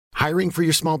Hiring for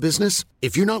your small business?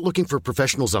 If you're not looking for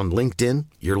professionals on LinkedIn,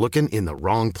 you're looking in the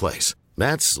wrong place.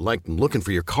 That's like looking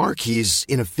for your car keys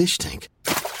in a fish tank.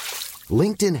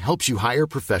 LinkedIn helps you hire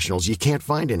professionals you can't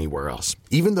find anywhere else,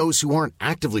 even those who aren't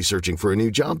actively searching for a new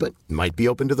job but might be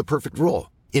open to the perfect role.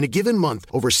 In a given month,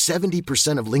 over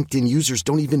 70% of LinkedIn users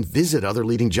don't even visit other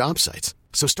leading job sites.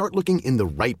 So start looking in the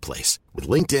right place. With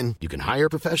LinkedIn, you can hire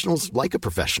professionals like a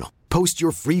professional. Post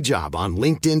your free job on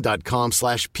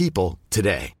linkedin.com/people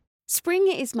today. Spring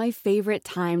is my favorite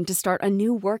time to start a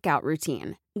new workout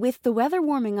routine. With the weather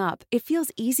warming up, it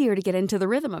feels easier to get into the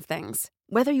rhythm of things.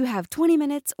 Whether you have 20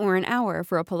 minutes or an hour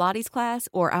for a Pilates class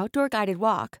or outdoor guided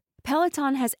walk,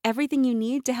 Peloton has everything you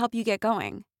need to help you get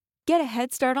going. Get a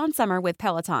head start on summer with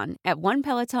Peloton at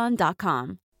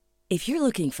onepeloton.com. If you're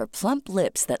looking for plump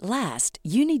lips that last,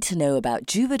 you need to know about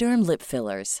Juvederm lip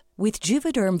fillers. With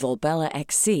Juvederm Volbella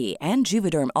XC and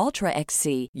Juvederm Ultra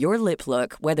XC, your lip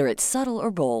look, whether it's subtle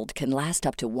or bold, can last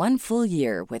up to 1 full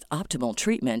year with optimal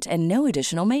treatment and no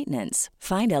additional maintenance.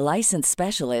 Find a licensed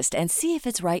specialist and see if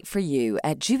it's right for you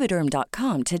at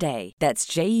Juvederm.com today. That's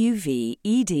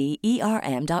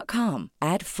JUVEDERM.com.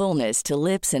 Add fullness to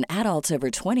lips in adults over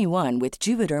 21 with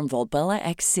Juvederm Volbella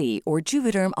XC or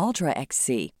Juvederm Ultra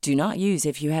XC. Do not use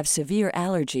if you have severe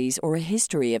allergies or a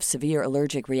history of severe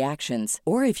allergic reactions,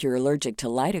 or if you're allergic to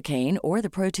lidocaine or the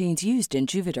proteins used in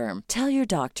Juvederm. Tell your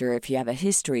doctor if you have a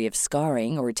history of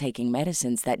scarring or taking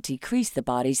medicines that decrease the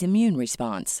body's immune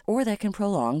response or that can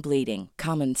prolong bleeding.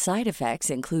 Common side effects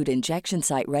include injection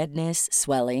site redness,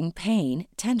 swelling, pain,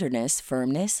 tenderness,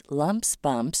 firmness, lumps,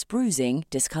 bumps, bruising,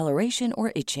 discoloration,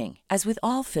 or itching. As with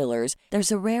all fillers,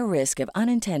 there's a rare risk of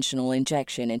unintentional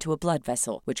injection into a blood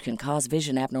vessel, which can cause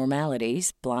vision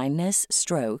abnormalities, blindness,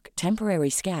 stroke, temporary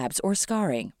scabs, or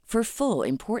scarring. For full,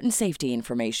 important safety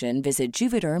information, visit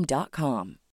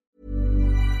Juvederm.com.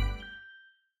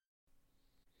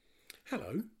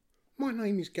 Hello, my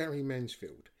name is Gary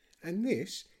Mansfield, and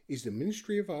this is the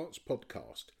Ministry of Arts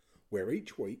podcast, where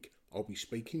each week I'll be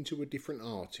speaking to a different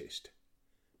artist.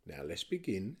 Now let's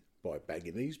begin by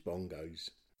bagging these bongos.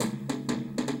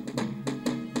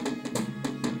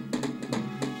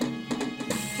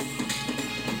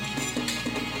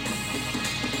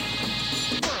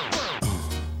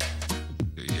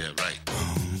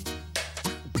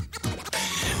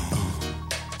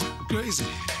 Crazy.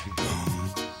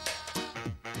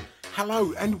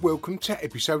 Hello and welcome to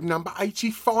episode number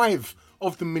 85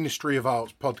 of the Ministry of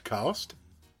Arts podcast.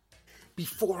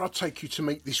 Before I take you to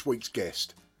meet this week's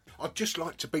guest, I'd just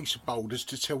like to be so bold as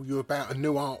to tell you about a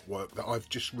new artwork that I've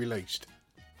just released.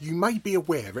 You may be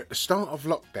aware at the start of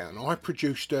lockdown I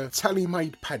produced a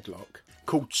tailor-made padlock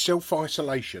called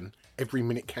Self-Isolation Every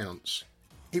Minute Counts.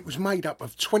 It was made up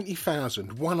of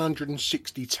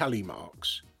 20,160 tally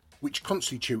marks, which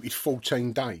constituted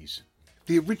 14 days.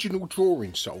 The original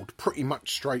drawing sold pretty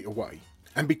much straight away,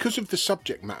 and because of the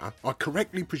subject matter, I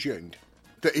correctly presumed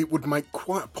that it would make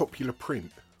quite a popular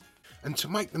print. And to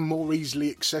make them more easily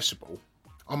accessible,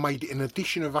 I made an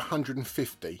edition of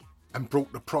 150 and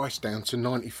brought the price down to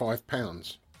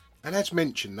 £95. And as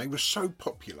mentioned, they were so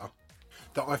popular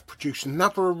that I've produced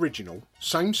another original,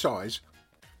 same size,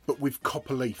 but with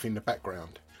copper leaf in the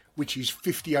background, which is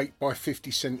 58 by 50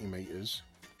 centimetres.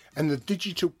 And the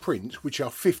digital prints, which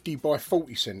are 50 by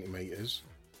 40 centimetres,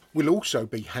 will also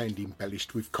be hand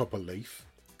embellished with copper leaf,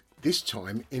 this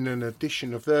time in an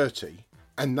edition of 30,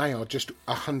 and they are just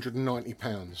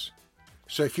 £190.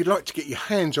 So if you'd like to get your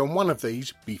hands on one of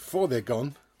these before they're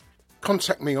gone,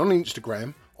 contact me on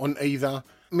Instagram on either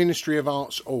Ministry of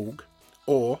Arts org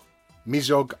or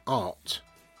Mizog Art,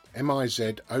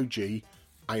 MIZOGART.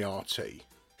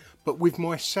 But with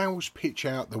my sales pitch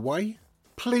out the way,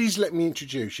 please let me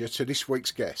introduce you to this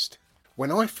week's guest.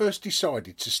 When I first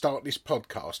decided to start this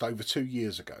podcast over 2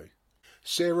 years ago,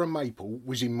 Sarah Maple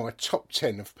was in my top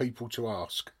 10 of people to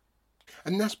ask.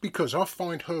 And that's because I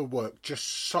find her work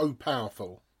just so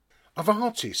powerful. Of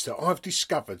artists that I've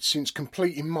discovered since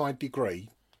completing my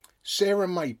degree, Sarah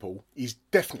Maple is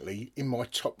definitely in my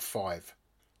top 5.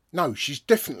 No, she's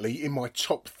definitely in my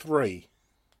top 3.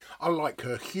 I like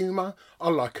her humour, I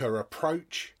like her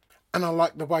approach, and I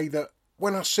like the way that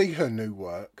when I see her new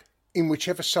work, in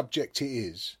whichever subject it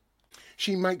is,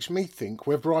 she makes me think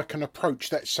whether I can approach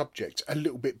that subject a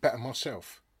little bit better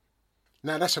myself.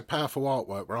 Now that's a powerful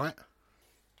artwork, right?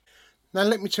 Now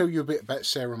let me tell you a bit about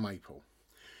Sarah Maple.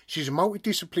 She's a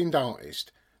multidisciplined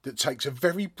artist that takes a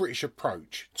very British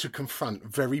approach to confront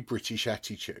very British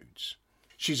attitudes.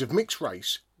 She's of mixed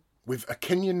race, with a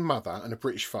Kenyan mother and a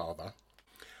British father,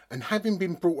 and having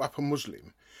been brought up a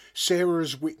Muslim, Sarah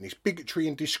has witnessed bigotry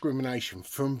and discrimination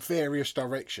from various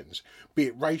directions, be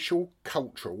it racial,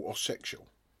 cultural or sexual.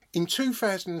 In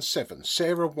 2007,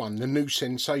 Sarah won the New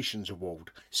Sensations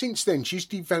Award. Since then, she's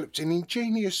developed an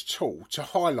ingenious tool to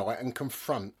highlight and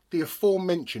confront the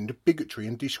aforementioned bigotry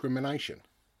and discrimination.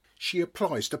 She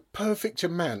applies the perfect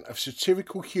amount of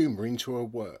satirical humour into her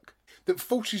work that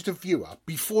forces the viewer,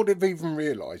 before they've even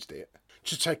realised it,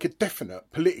 to take a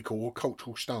definite political or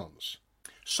cultural stance.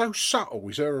 So subtle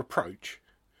is her approach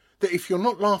that if you're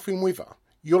not laughing with her,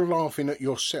 you're laughing at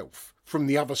yourself from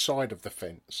the other side of the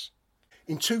fence.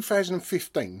 In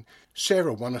 2015,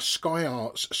 Sarah won a Sky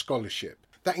Arts scholarship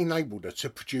that enabled her to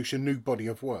produce a new body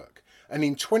of work. And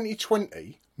in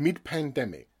 2020,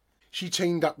 mid-pandemic, she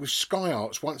teamed up with Sky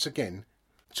Arts once again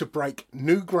to break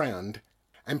new ground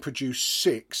and produce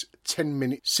 6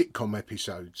 10-minute sitcom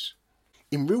episodes.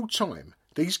 In real time,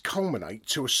 these culminate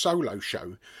to a solo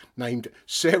show named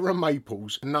Sarah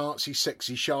Maples' Nazi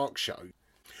Sexy Shark Show.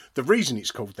 The reason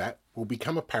it's called that will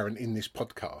become apparent in this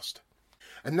podcast.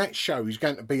 And that show is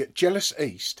going to be at Jealous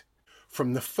East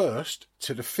from the 1st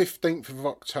to the 15th of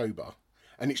October,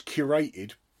 and it's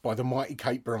curated by the mighty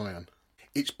Kate Bryan.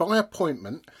 It's by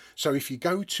appointment, so if you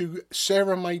go to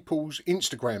Sarah Maples'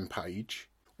 Instagram page,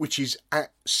 which is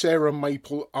at Sarah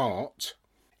Maple Art,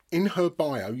 in her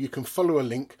bio you can follow a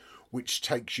link which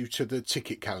takes you to the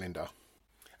ticket calendar.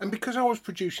 And because I was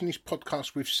producing this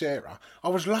podcast with Sarah, I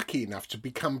was lucky enough to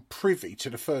become privy to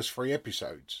the first 3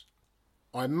 episodes.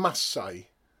 I must say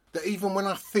that even when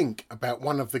I think about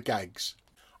one of the gags,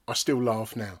 I still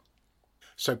laugh now.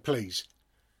 So please,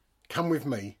 come with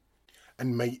me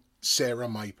and meet Sarah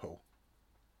Maple.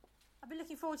 I've been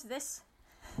looking forward to this.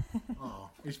 Oh,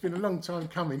 it's been a long time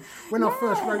coming. When I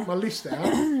first wrote my list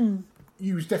out,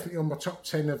 you was definitely on my top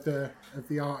 10 of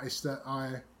the artists that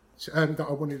I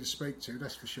wanted to speak to,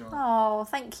 that's for sure. Oh,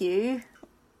 thank you.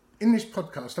 In this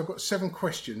podcast, I've got 7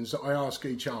 questions that I ask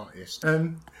each artist.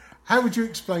 How would you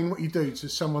explain what you do to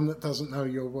someone that doesn't know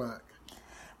your work?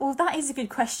 Well, that is a good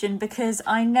question because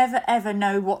I never ever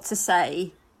know what to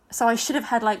say. So I should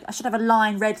have a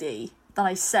line ready that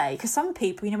I say. Because some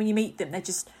people, when you meet them, they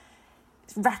just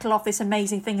rattle off this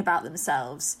amazing thing about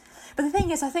themselves. But the thing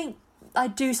is, I think I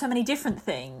do so many different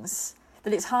things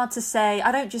that it's hard to say.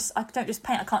 I don't just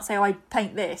paint. I can't say, oh, I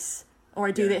paint this or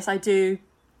I do this. I do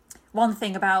one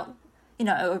thing about,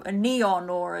 a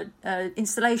neon or a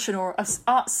installation or a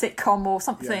art sitcom or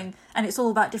something, and it's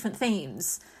all about different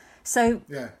themes. So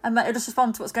I just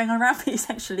respond to what's going on around me,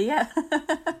 essentially.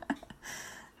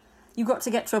 You've got to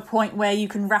get to a point where you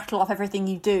can rattle off everything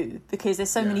you do because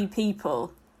there's so many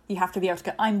people. You have to be able to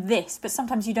go, I'm this, but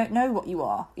sometimes you don't know what you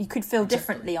are. You could feel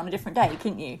differently on a different day,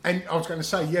 couldn't you? And I was going to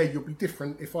say, you'll be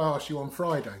different if I ask you on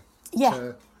Friday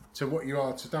to what you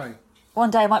are today. One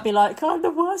day I might be like, I'm the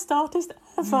worst artist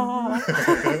ever.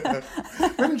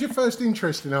 When was your first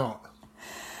interest in art?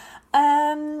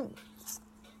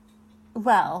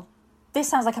 Well, this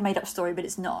sounds like a made-up story, but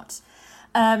it's not.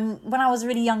 When I was a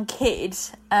really young kid,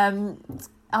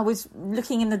 I was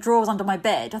looking in the drawers under my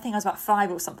bed. I think I was about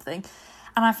 5 or something.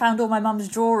 And I found all my mum's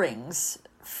drawings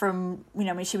from,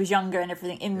 when she was younger and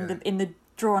everything in the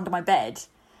drawer under my bed.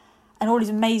 And all these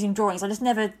amazing drawings. I just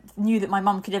never knew that my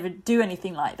mum could ever do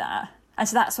anything like that. And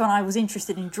so that's when I was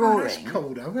interested in drawing. Oh, that's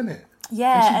cool though, isn't it?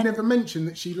 Yeah. And she never mentioned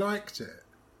that she liked it.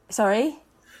 Sorry?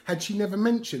 Had she never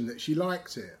mentioned that she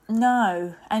liked it?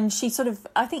 No. And she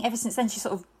I think ever since then, she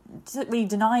sort of really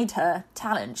denied her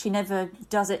talent. She never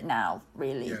does it now,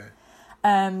 really.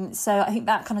 Yeah. So I think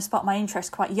that kind of sparked my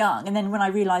interest quite young. And then when I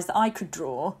realised that I could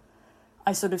draw,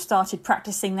 I sort of started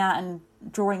practising that and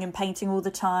drawing and painting all the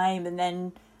time. And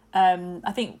then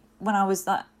I think when I was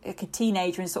like a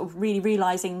teenager and sort of really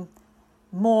realising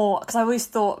more, because I always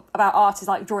thought about art as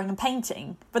like drawing and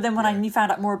painting. But then when I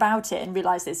found out more about it and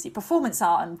realised there's performance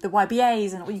art and the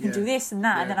YBAs and you can do this and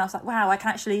that. And then I was like, wow, I can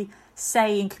actually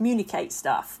say and communicate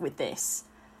stuff with this.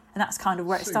 And that's kind of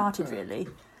where it started, really.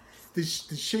 Did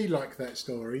she like that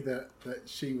story, that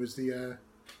she was the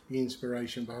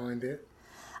inspiration behind it?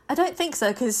 I don't think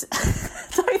so, because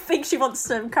I don't think she wants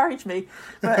to encourage me.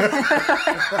 But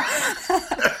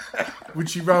Would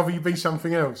she rather you be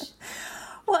something else?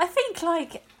 Well, I think,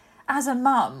 like, as a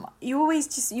mum, you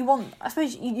always you want, I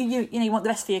suppose, you want the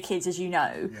best for your kids, as you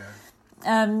know.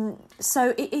 Yeah.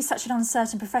 So it is such an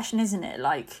uncertain profession, isn't it?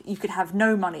 Like, you could have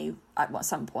no money at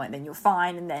some point, then you're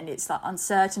fine, and then it's like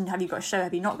uncertain. Have you got a show?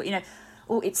 Have you not got?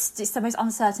 Or it's the most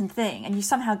uncertain thing, and you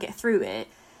somehow get through it.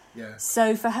 Yeah.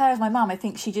 So for her, as my mum, I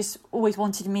think she just always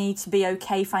wanted me to be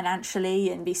okay financially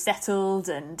and be settled,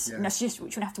 and she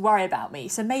wouldn't have to worry about me.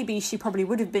 So maybe she probably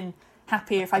would have been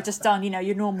happier if I'd just done,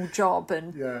 your normal job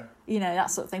and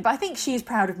that sort of thing. But I think she is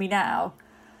proud of me now.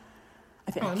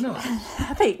 I think. Oh, no.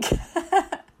 I think.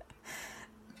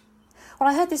 Well,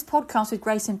 I heard this podcast with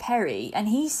Grayson Perry, and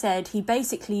he said he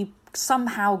basically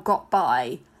somehow got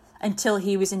by until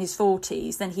he was in his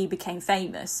 40s, then he became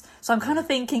famous. So I'm kind of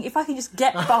thinking, if I can just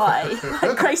get by,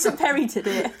 like Grayson Perry did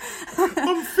it.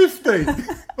 I'm 50.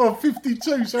 I'm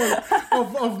 52, so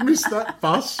I've missed that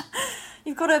bus.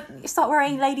 You've got to start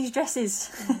wearing ladies' dresses.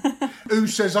 Who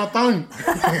says I don't?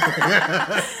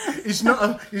 It's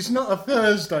not a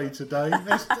Thursday today.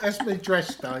 That's my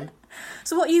dress day.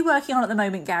 So what are you working on at the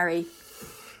moment, Gary?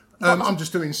 I'm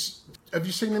just doing... Have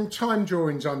you seen them time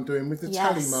drawings I'm doing with the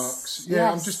tally marks? Yeah,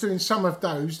 yes. I'm just doing some of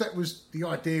those. That was the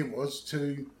idea, was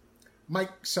to make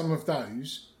some of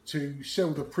those to sell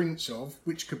the prints of,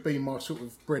 which could be my sort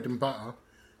of bread and butter,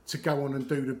 to go on and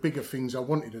do the bigger things I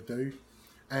wanted to do.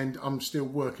 And I'm still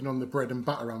working on the bread and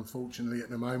butter, unfortunately,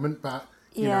 at the moment. But,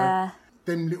 you know,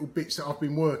 them little bits that I've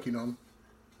been working on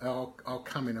are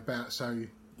coming about. So,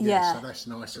 so that's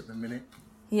nice at the minute.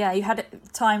 Yeah, you had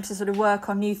time to sort of work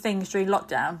on new things during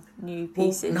lockdown, new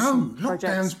pieces. Well, no,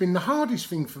 lockdown's been the hardest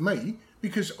thing for me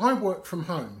because I work from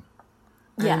home.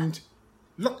 And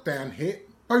lockdown hit,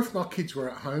 both my kids were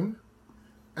at home,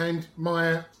 and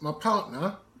my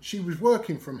partner, she was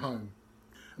working from home.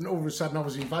 And all of a sudden I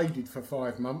was invaded for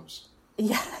 5 months.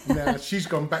 Yeah. Now she's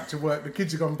gone back to work, the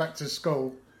kids have gone back to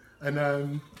school, and I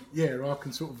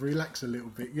can sort of relax a little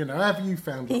bit. You know, how have you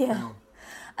found lockdown? Yeah.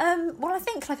 Well, I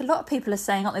think like a lot of people are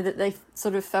saying, aren't they, that they've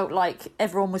sort of felt like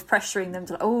everyone was pressuring them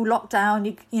to, like, oh,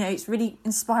 lockdown, you know, it's really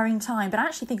inspiring time. But I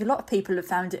actually think a lot of people have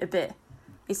found it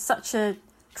it's such a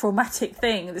traumatic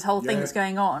thing, this whole thing that's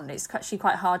going on. It's actually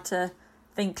quite hard to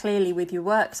think clearly with your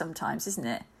work sometimes, isn't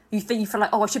it? You feel like,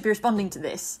 oh, I should be responding to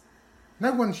this.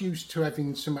 No one's used to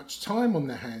having so much time on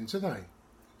their hands, are they?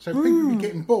 So people are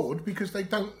getting bored because they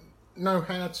don't know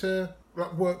how to...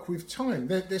 like work with time.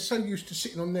 They're so used to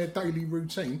sitting on their daily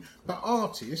routine. But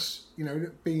artists, you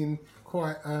know, being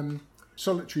quite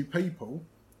solitary people,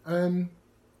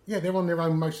 they're on their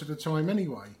own most of the time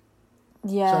anyway.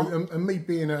 Yeah. So, and me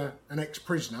being an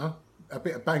ex-prisoner, a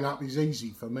bit of bang up is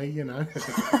easy for me, you know.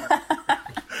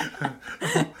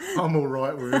 I'm all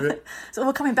right with it. So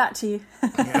we're coming back to you.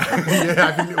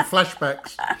 Having little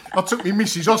flashbacks. I took my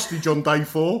missus hostage on day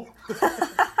 4.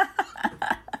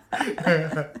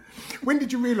 When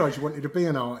did you realise you wanted to be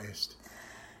an artist?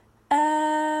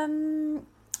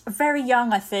 Very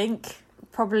young, I think.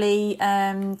 Probably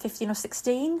 15 or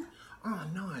 16. Oh,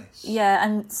 nice. Yeah,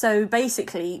 and so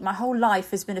basically my whole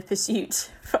life has been a pursuit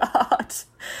for art.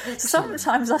 Excellent.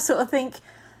 Sometimes I sort of think,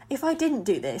 if I didn't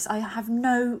do this, I have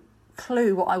no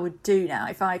clue what I would do now.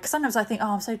 Because sometimes I think,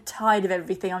 I'm so tired of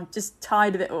everything. I'm just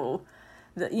tired of it all.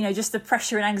 That, you know, just the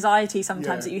pressure and anxiety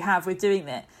sometimes that you have with doing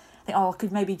it. I think, I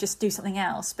could maybe just do something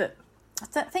else. But I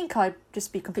don't think I'd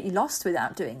just be completely lost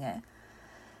without doing it.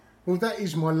 Well, that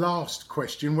is my last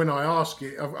question. When I ask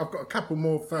it, I've got a couple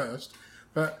more first,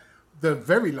 but the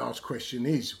very last question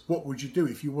is, what would you do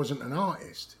if you wasn't an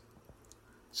artist?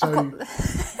 So,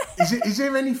 is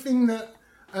there anything that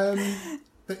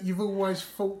that you've always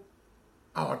thought,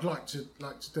 I'd like to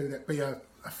do that, be a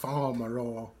farmer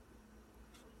or?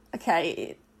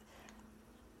 Okay.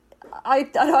 I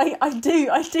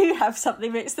do have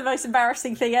something, but it's the most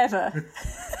embarrassing thing ever.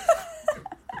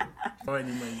 By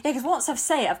any means. Yeah, because once I've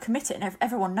said it, I've committed, and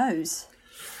everyone knows.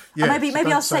 Yeah, maybe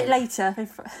I'll say it later.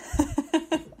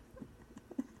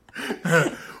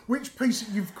 Which piece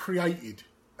that you've created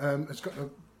has got the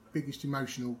biggest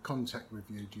emotional contact with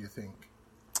you, do you think?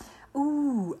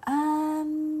 Ooh,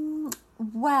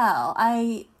 well,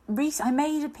 I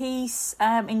made a piece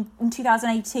in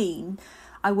 2018.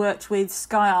 I worked with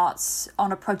Sky Arts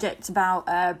on a project about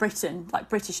Britain, like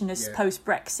Britishness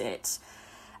post-Brexit.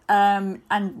 And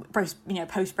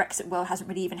post-Brexit world hasn't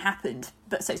really even happened,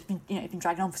 but so it's been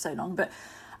dragging on for so long. But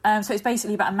so it's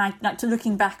basically about to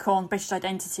looking back on British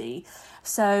identity.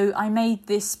 So I made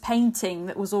this painting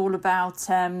that was all about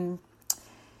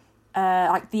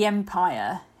like the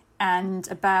empire and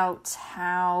about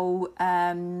how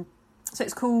so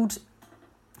it's called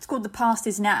The Past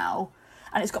Is Now.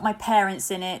 And it's got my parents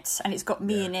in it, and it's got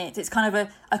me in it. It's kind of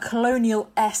a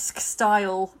colonial-esque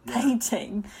style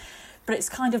painting, but it's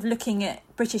kind of looking at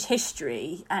British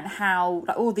history and how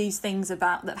all these things that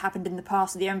happened in the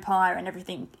past of the empire and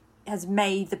everything has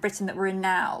made the Britain that we're in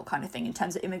now, kind of thing, in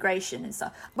terms of immigration and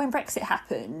stuff. When Brexit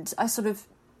happened, I sort of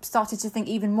started to think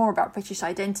even more about British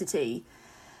identity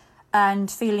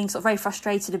and feeling sort of very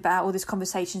frustrated about all these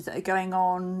conversations that are going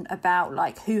on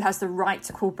about who has the right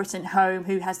to call Britain home,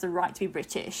 who has the right to be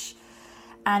British.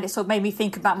 And it sort of made me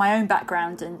think about my own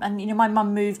background. And my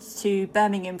mum moved to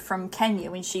Birmingham from Kenya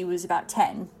when she was about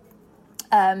 10.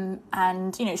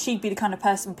 And, you know, she'd be the kind of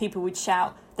person people would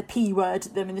shout the P word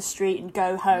at them in the street and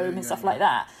go home and stuff like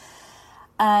that.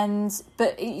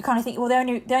 But you kind of think, well, the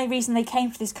only reason they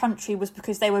came to this country was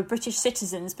because they were British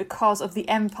citizens because of the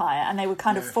empire, and they were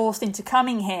kind of forced into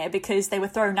coming here because they were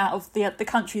thrown out of the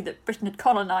country that Britain had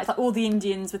colonised. Like, all the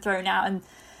Indians were thrown out, and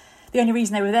the only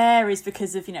reason they were there is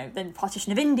because of, you know, the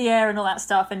partition of India and all that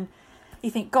stuff. And you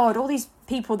think, God, all these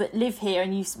people that live here,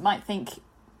 and you might think,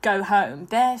 go home,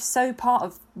 they're so part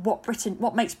of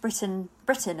what makes Britain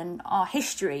and our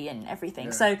history and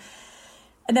everything. So,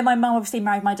 and then my mum obviously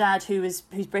married my dad, who's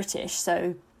British.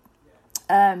 So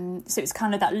it's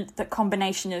kind of that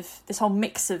combination of this whole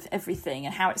mix of everything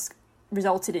and how it's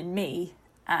resulted in me.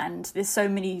 And there's so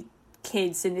many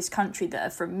kids in this country that are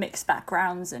from mixed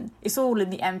backgrounds, and it's all in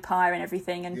the empire and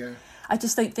everything. And I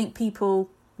just don't think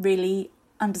people really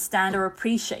understand or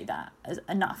appreciate that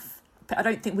enough. But I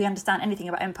don't think we understand anything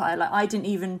about empire. Like, I didn't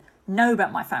even know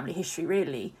about my family history,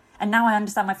 really. And now I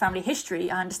understand my family history,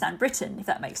 I understand Britain, if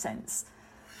that makes sense.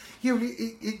 Yeah, well,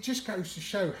 it just goes to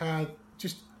show how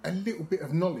just a little bit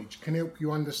of knowledge can help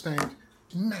you understand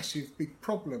massive, big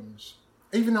problems.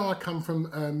 Even though I come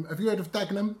from, have you heard of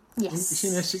Dagenham? Yes. It's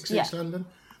in Essex, East London.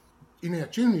 In our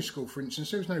junior school, for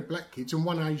instance, there was no black kids and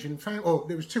one Asian family. Oh,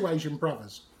 there was 2 Asian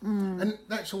brothers. And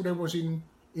that's all there was in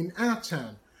our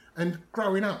town. And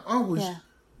growing up, I was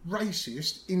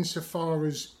racist insofar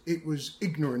as it was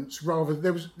ignorance rather.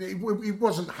 It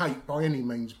wasn't hate by any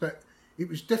means, but it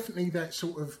was definitely that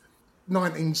sort of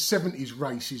 1970s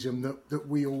racism that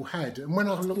we all had. And when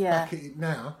I look back at it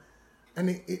now, and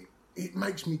it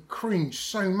makes me cringe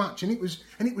so much. And it was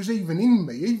even in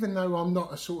me, even though I'm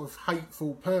not a sort of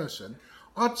hateful person,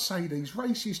 I'd say these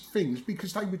racist things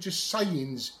because they were just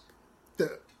sayings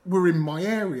that were in my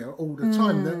area all the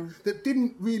time that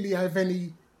didn't really have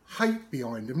any hate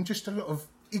behind them, just a lot of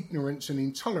ignorance and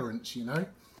intolerance, you know.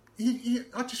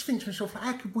 I just think to myself,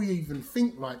 how could we even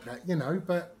think like that, you know?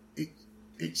 But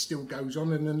it still goes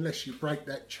on, and unless you break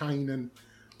that chain and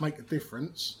make a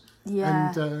difference,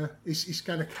 and it's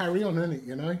going to carry on, isn't it,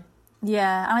 you know?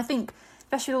 Yeah, and I think,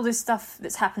 especially all this stuff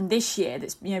that's happened this year,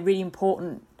 that's, you know, really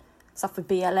important stuff with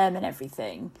BLM and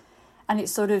everything, and it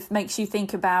sort of makes you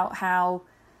think about how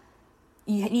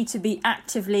you need to be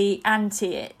actively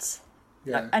anti it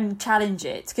and challenge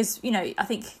it, because, you know, I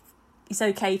think it's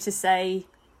okay to say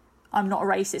I'm not a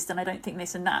racist and I don't think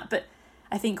this and that, but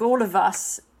I think all of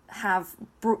us have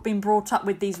been brought up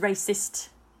with these racist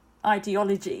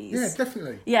ideologies. Yeah,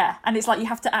 definitely. Yeah, and it's like you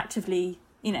have to actively,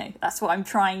 you know, that's what I'm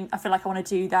trying. I feel like I want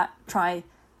to do that, try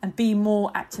and be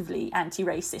more actively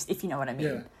anti-racist, if you know what I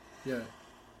mean. Yeah.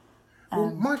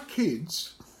 Well, my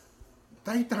kids,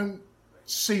 they don't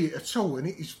see it at all, and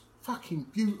it is fucking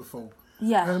beautiful.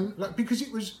 Yeah. Like, because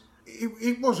it was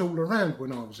all around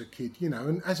when I was a kid, you know,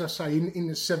 and as I say, in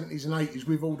the 70s and 80s,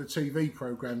 with all the TV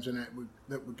programmes and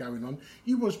that were going on,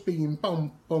 you was being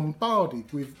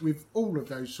bombarded with all of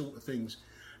those sort of things.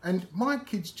 And my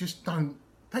kids just don't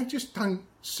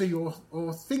see or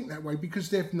think that way because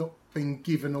they've not been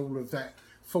given all of that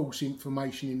false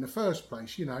information in the first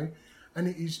place, you know. And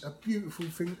it is a beautiful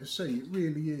thing to see, it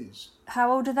really is.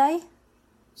 How old are they?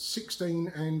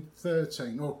 16 and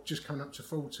 13, or just coming up to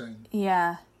 14.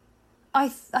 Yeah. I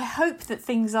hope that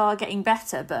things are getting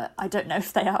better, but I don't know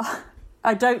if they are.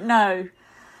 I don't know.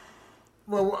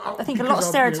 Well, I think a lot of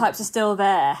stereotypes are still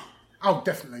there. Oh,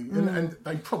 definitely, and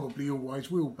they probably always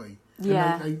will be.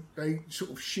 Yeah. And they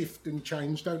sort of shift and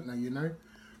change, don't they? You know,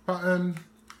 but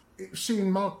seeing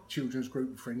my children's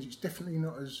group of friends, it's definitely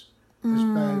not as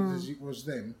bad as it was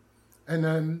then,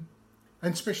 and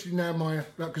especially now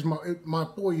because my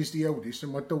boy is the eldest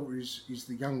and my daughter is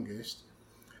the youngest.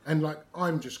 And, like,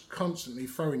 I'm just constantly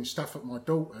throwing stuff at my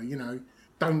daughter, you know,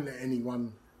 don't let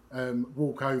anyone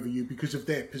walk over you because of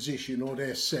their position or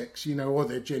their sex, you know, or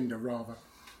their gender, rather.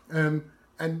 And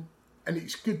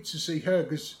it's good to see her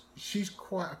because she's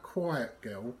quite a quiet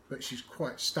girl, but she's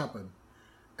quite stubborn.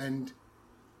 And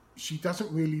she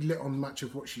doesn't really let on much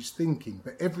of what she's thinking.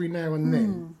 But every now and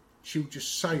then, she'll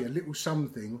just say a little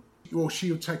something, or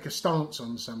she'll take a stance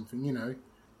on something, you know.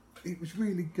 It was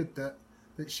really good that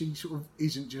she sort of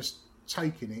isn't just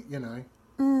taking it, you know.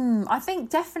 I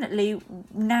think definitely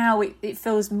now it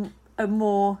feels a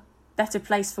more better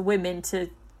place for women to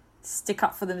stick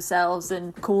up for themselves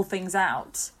and call things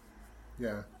out.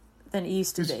 Yeah. Than it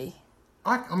used to be.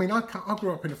 I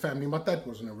grew up in a family. My dad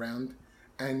wasn't around,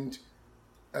 and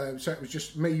so it was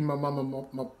just me, my mum,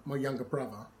 and my younger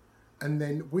brother. And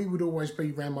then we would always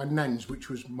be around my nan's, which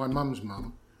was my mum's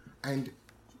mum, and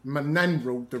my nan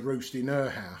ruled the roost in her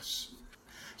house.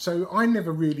 So I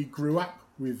never really grew up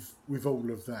with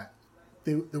all of that.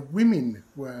 The women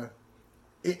were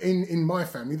in my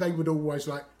family, they would always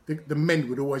like the men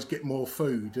would always get more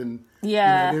food, and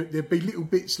Yeah. there'd be little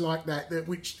bits like that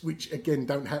which again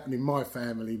don't happen in my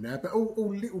family now. But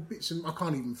all little bits, and I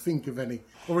can't even think of any,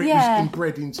 or it was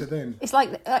inbred into them. It's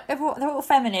like they're all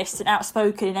feminists and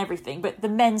outspoken and everything, but the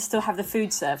men still have the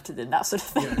food served to them, that sort of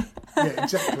thing. Yeah,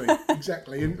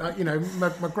 exactly. And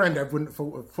like, my granddad wouldn't have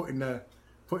thought of putting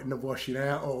the washing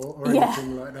out or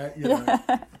anything like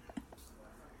that.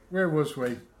 Where was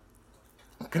we?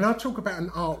 Can I talk about an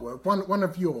artwork? One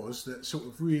of yours that sort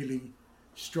of really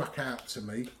struck out to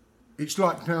me. It's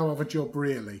like no other job,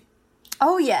 really.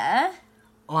 Oh, yeah?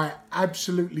 I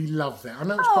absolutely love that. I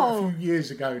know it's quite a few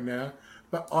years ago now,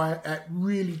 but it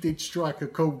really did strike a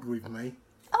chord with me.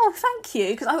 Oh, thank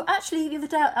you. Because actually, the other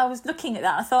day I was looking at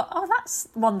that and I thought, oh, that's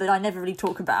one that I never really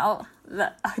talk about,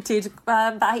 that I did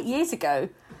about 8 years ago.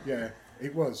 Yeah,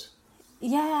 it was.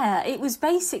 Yeah, it was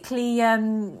basically,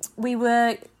 we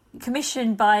were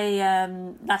commissioned by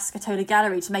La Scatola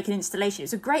Gallery to make an installation. It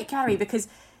was a great gallery because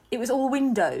it was all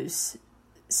windows.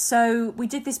 So we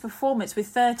did this performance with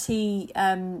 30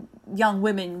 young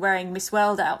women wearing Miss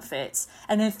World outfits,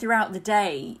 and then throughout the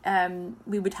day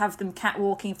we would have them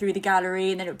catwalking through the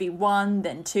gallery, and then it would be one,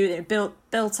 then two, then it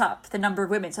built up the number of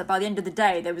women. So by the end of the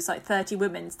day there was like 30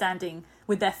 women standing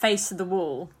with their face to the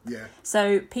wall. Yeah.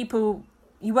 So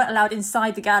you weren't allowed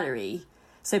inside the gallery,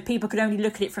 so people could only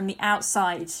look at it from the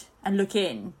outside and look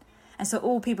in. And so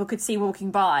all people could see walking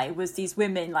by was these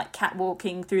women like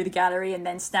catwalking through the gallery and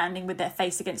then standing with their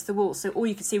face against the wall. So all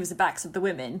you could see was the backs of the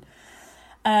women.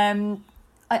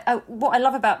 What I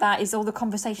love about that is all the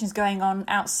conversations going on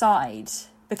outside,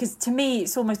 because to me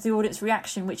it's almost the audience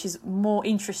reaction which is more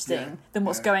interesting than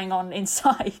what's going on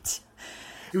inside.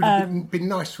 It would have been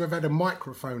nice to have had a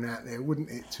microphone out there,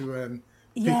 wouldn't it, to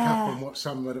pick up on what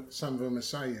some of them are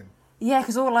saying. Yeah,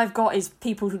 because all I've got is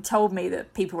people who told me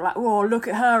that people were like, oh, look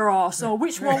at her arse, or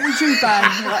which one would you bang?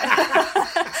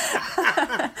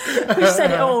 Who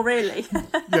said it all, really?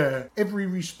 Yeah, every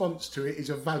response to it is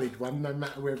a valid one, no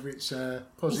matter whether it's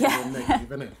positive or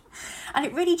negative, isn't it? And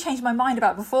it really changed my mind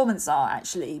about performance art,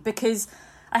 actually, because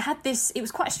I had this, it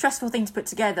was quite a stressful thing to put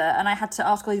together, and I had to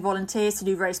ask all these volunteers to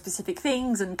do very specific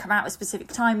things and come out with specific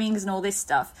timings and all this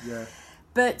stuff. Yeah.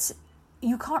 But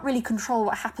you can't really control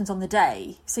what happens on the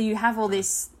day. So you have all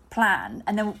this plan,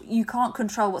 and then you can't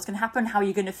control what's going to happen, how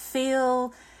you're going to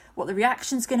feel, what the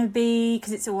reaction's going to be,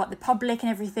 because it's all like the public and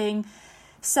everything.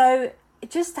 So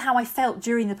just how I felt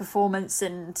during the performance,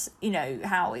 and,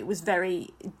 how it was very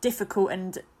difficult,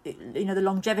 and, the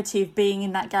longevity of being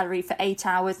in that gallery for 8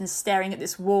 hours and staring at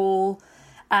this wall,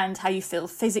 and how you feel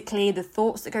physically, the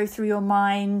thoughts that go through your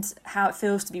mind, how it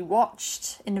feels to be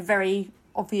watched in a very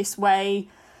obvious way.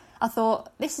 I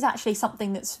thought, this is actually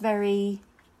something that's very,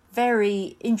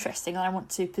 very interesting, and I want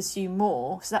to pursue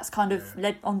more. So that's kind of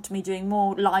led on to me doing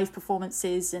more live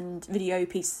performances and video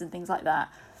pieces and things like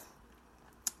that.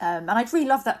 And I really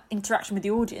love that interaction with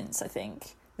the audience, I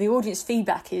think. The audience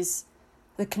feedback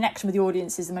the connection with the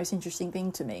audience is the most interesting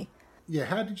thing to me. Yeah,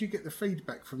 how did you get the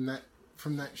feedback from that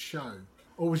show?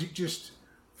 Or was it just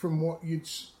from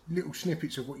little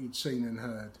snippets of what you'd seen and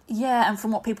heard? Yeah, and from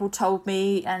what people told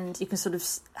me, and you can sort of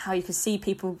how you can see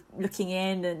people looking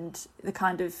in, and the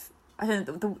kind of, I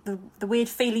don't know, the weird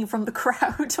feeling from the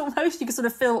crowd almost. You could sort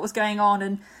of feel what was going on,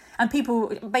 and people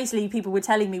were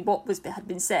telling me what had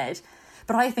been said.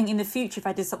 But I think in the future, if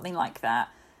I did something like that,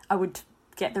 I would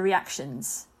get the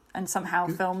reactions and somehow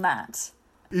film that.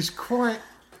 It's quite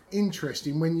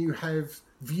interesting when you have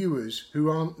viewers who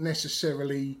aren't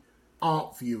necessarily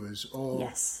art viewers or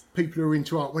people who are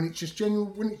into art. When it's just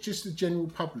the general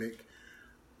public,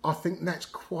 I think that's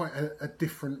quite a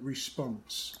different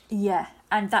response. Yeah,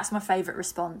 and that's my favourite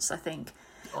response, I think.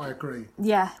 I agree.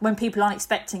 Yeah, when people aren't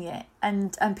expecting it,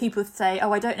 and people say,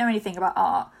 oh, I don't know anything about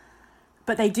art,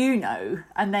 but they do know,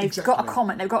 and they've got a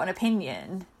comment, they've got an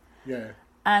opinion. Yeah.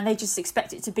 And they just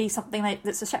expect it to be something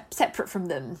that's separate from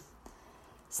them.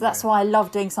 So that's why I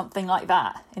love doing something like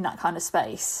that in that kind of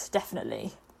space,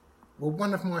 definitely. Well,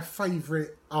 one of my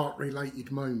favourite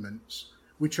art-related moments,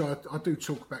 which I do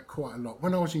talk about quite a lot,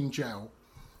 when I was in jail,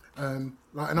 and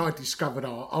I discovered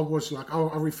art, I was like,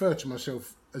 I refer to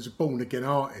myself as a born-again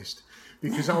artist,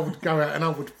 because I would go out and I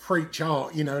would preach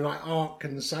art, like art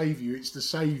can save you, it's the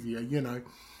saviour,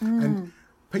 And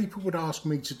people would ask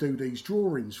me to do these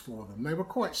drawings for them. They were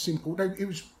quite simple. It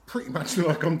was pretty much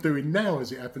like I'm doing now,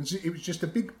 as it happens. It was just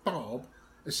a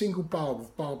single barb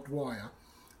of barbed wire,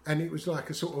 and it was like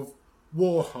a sort of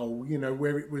Warhol,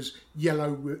 where it was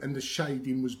yellow and the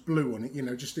shading was blue on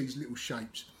it, just these little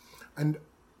shapes. And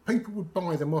people would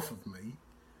buy them off of me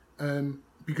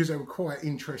because they were quite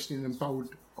interesting and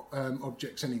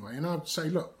objects anyway, and I'd say,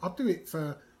 look, I'll do it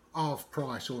for half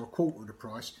price or a quarter of the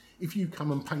price if you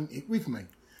come and paint it with me.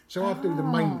 So I'd do the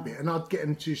main bit, and I'd get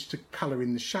them just to colour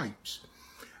in the shapes.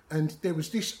 And there was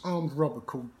this armed robber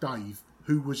called Dave,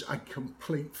 who was a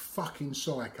complete fucking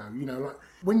psycho. You know, like,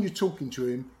 when you're talking to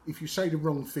him, if you say the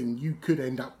wrong thing, you could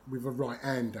end up with a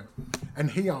right-hander. And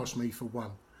he asked me for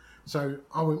one. So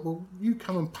I went, well, you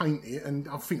come and paint it. And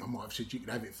I think I might have said you could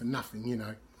have it for nothing, you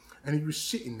know. And he was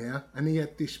sitting there, and he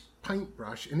had this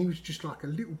paintbrush, and he was just like a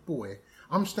little boy.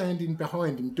 I'm standing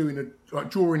behind him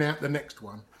drawing out the next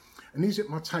one. And he's at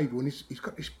my table, and he's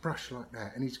got this brush like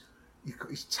that, and he's got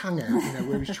his tongue out, you know,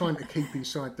 where he's trying to keep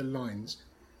inside the lines.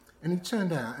 And he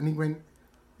turned out and he went,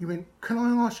 can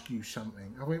I ask you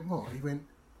something? I went, what? He went,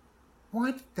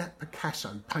 why did that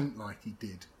Picasso paint like he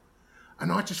did?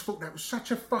 And I just thought that was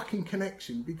such a fucking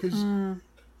connection because,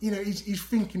 you know, he's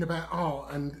thinking about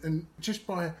art and just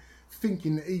by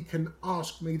thinking that he can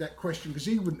ask me that question, because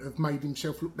he wouldn't have made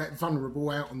himself look that vulnerable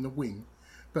out on the wing.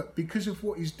 But because of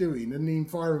what he's doing and the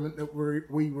environment that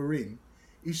we were in,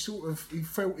 he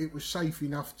felt it was safe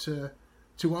enough to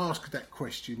ask that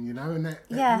question, you know, and that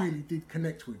really did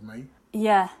connect with me.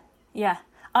 Yeah.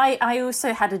 I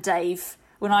also had a Dave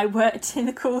when I worked in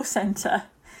the call centre.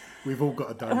 We've all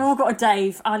got a Dave. We've all got a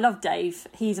Dave. I love Dave.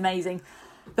 He's amazing.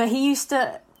 But he's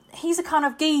a kind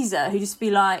of geezer who'd just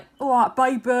be like, all right,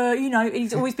 baby, you know,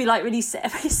 he'd always be like really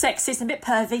sexist and a bit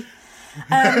pervy.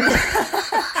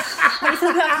 Makes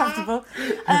it a bit uncomfortable.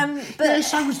 But yeah,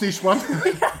 so was this one.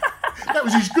 That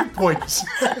was his good points.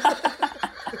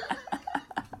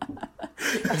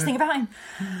 Best thing about him.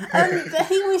 But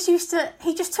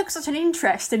he just took such an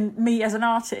interest in me as an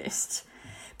artist.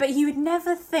 But you would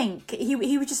never think, he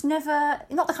would just never,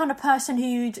 not the kind of person who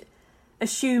you'd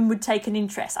assume would take an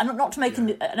interest. And not to make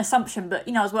an assumption, but,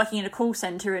 you know, I was working in a call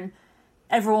centre and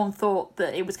everyone thought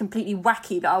that it was completely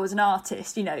wacky that I was an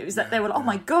artist. You know, it was that they were like, oh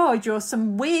my God, you're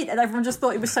some weird, and everyone just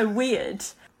thought it was so weird.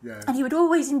 Yeah. And he would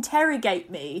always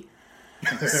interrogate me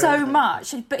so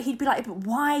much, but he'd be like, but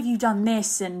why have you done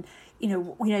this? And, you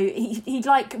know, he'd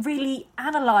like really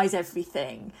analyse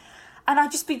everything. And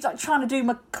I'd just be like trying to do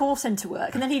my call centre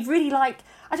work. And then he'd really like,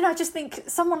 I don't know, I just think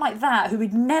someone like that who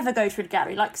would never go to a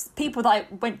gallery, like people that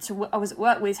I was at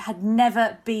work with had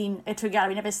never been to a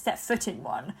gallery, never stepped foot in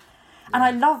one. And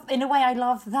I love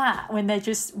that when they're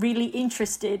just really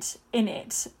interested in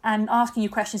it and asking you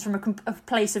questions from a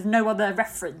place of no other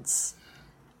reference.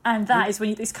 And that is when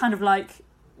it's kind of like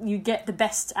you get the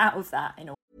best out of that.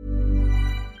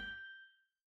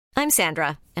 I'm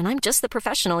Sandra, and I'm just the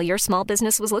professional your small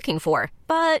business was looking for.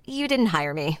 But you didn't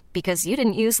hire me because you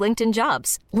didn't use LinkedIn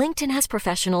Jobs. LinkedIn has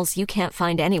professionals you can't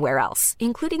find anywhere else,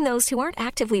 including those who aren't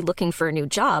actively looking for a new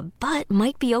job, but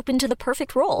might be open to the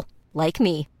perfect role, like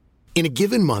me. In a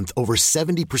given month, over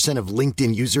 70% of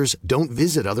LinkedIn users don't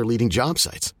visit other leading job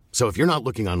sites. So if you're not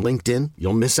looking on LinkedIn,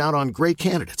 you'll miss out on great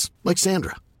candidates like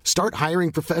Sandra. Start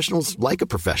hiring professionals like a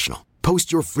professional.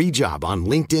 Post your free job on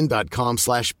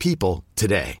linkedin.com/people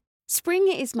today. Spring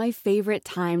is my favorite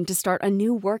time to start a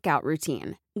new workout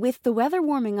routine. With the weather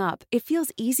warming up, it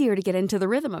feels easier to get into the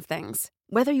rhythm of things.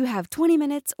 Whether you have 20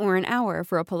 minutes or an hour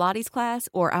for a Pilates class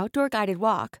or outdoor guided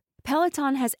walk,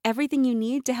 Peloton has everything you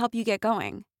need to help you get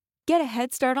going. Get a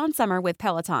head start on summer with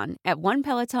Peloton at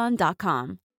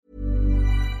onepeloton.com.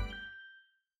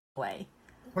 Way.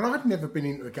 Well, I'd never been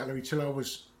into a gallery till I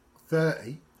was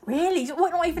 30. Really?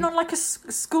 What, not even on like a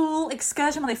school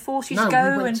excursion where they force you to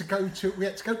go? No, we had to go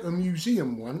to a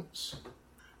museum once.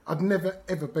 I'd never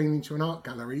ever been into an art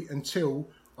gallery until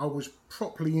I was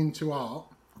properly into art.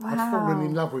 Wow. I'd fallen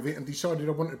in love with it and decided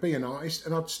I wanted to be an artist,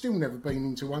 and I'd still never been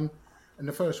into one. And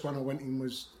the first one I went in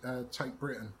was Tate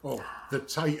Britain, or the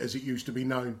Tate as it used to be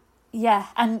known. Yeah,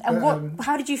 and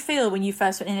how did you feel when you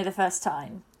first went in it the first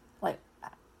time? Like,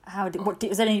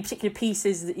 was there any particular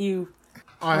pieces that you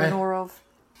were in awe of?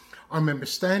 I remember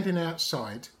standing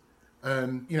outside,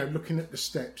 looking at the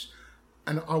steps,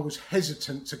 and I was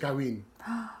hesitant to go in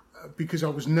because I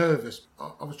was nervous.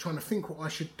 I was trying to think what I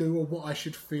should do or what I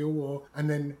should feel,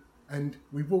 and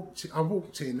I walked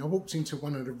into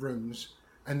one of the rooms,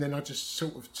 and then I just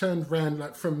sort of turned round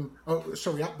up the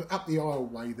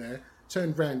aisleway there,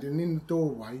 turned round, and in the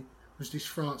doorway was this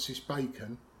Francis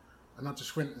Bacon, and I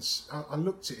just went and I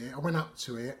looked at it. I went up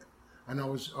to it, and I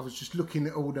was just looking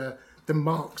at all the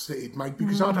marks that he'd made,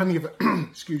 because I'd only ever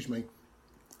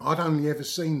I'd only ever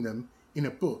seen them in a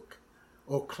book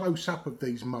or close up of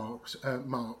these marks,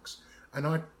 and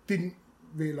I didn't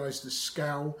realise the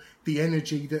scale, the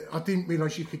energy, that I didn't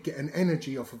realise you could get an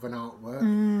energy off of an artwork.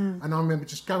 And I remember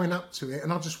just going up to it,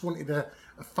 and I just wanted to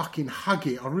fucking hug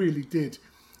it. I really did.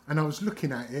 And I was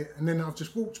looking at it, and then I've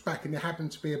just walked back, and there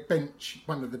happened to be a bench,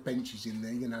 one of the benches in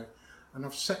there, you know, and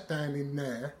I've sat down in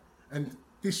there, and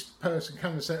this person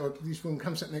come and sat, or this woman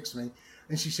come sat next to me,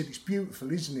 and she said, "It's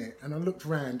beautiful, isn't it?" And I looked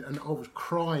around, and I was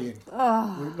crying,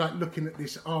 like looking at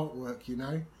this artwork, you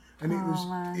know, and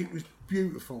it was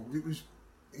beautiful. It was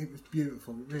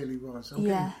beautiful. It really was.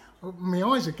 My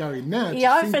eyes are going now.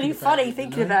 Yeah, I'm feeling funny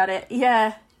thinking about it.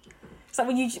 Yeah, it's like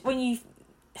when you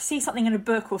see something in a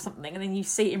book or something, and then you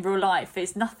see it in real life.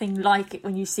 It's nothing like it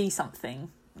when you see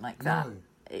something like that. No,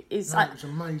 it was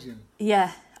amazing.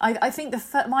 Yeah, I think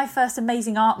my first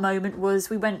amazing art moment was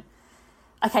we went.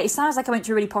 Okay, it sounds like I went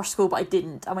to a really posh school, but I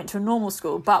didn't. I went to a normal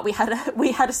school, but we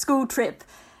had a school trip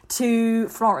to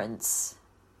Florence.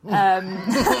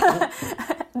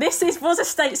 This was a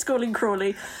state school in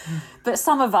Crawley, but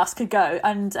some of us could go,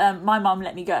 and my mum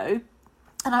let me go.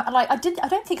 And I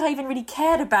don't think I even really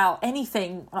cared about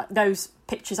anything like those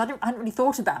pictures. I hadn't really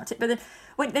thought about it. But then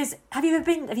have you ever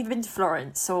been to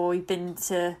Florence, or you've been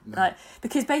to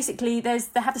because basically they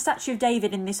have the Statue of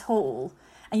David in this hall,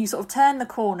 and you sort of turn the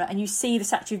corner and you see the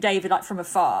Statue of David like from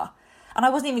afar. And I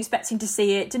wasn't even expecting to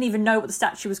see it. Didn't even know what the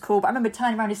statue was called. But I remember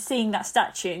turning around and seeing that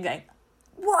statue and going,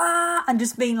 "Wow!" and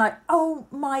just being like, "Oh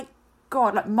my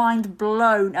God!" like mind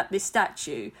blown at this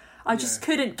statue. I just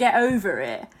couldn't get over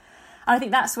it. And I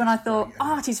think that's when I thought,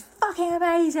 art is fucking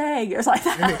amazing. It was like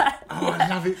that. I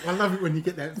love it. I love it when you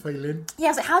get that feeling. Yeah, I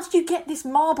was like, how did you get this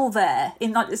marble there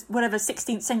in like this, whatever,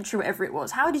 16th century, whatever it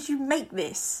was? How did you make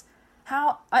this?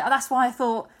 That's why I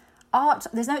thought, art,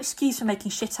 there's no excuse for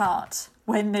making shit art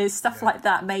when there's stuff like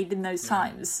that made in those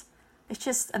times. It's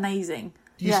just amazing.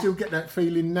 Do you still get that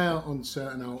feeling now on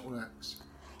certain artworks?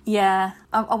 Yeah.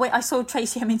 I saw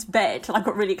Tracey Emin's bed and I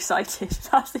got really excited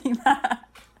about seeing that.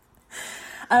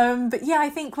 But yeah, I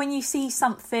think when you see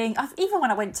something, even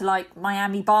when I went to like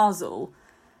Miami Basel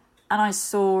and I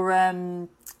saw, I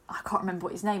can't remember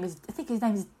what his name is. I think his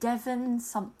name is Devon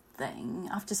something.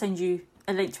 I have to send you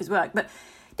a link to his work. But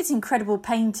it's incredible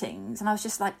paintings. And I was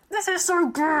just like, this is so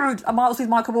good. And I was with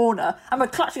Michael Warner. I'm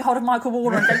clutching hold of Michael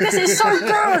Warner and going, this is so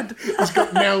good. He's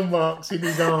got nail marks in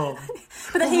his arm.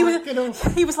 But then he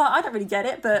was like, I don't really get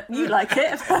it, but you like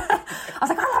it. I was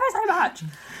like, I love it so much.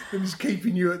 And he's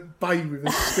keeping you at bay with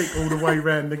a stick all the way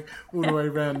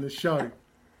around the show.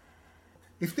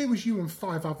 If there was you and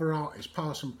 5 other artists,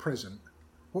 past and present,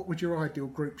 what would your ideal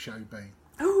group show be?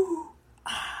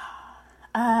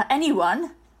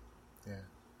 Anyone? Yeah.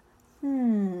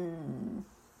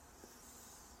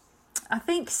 I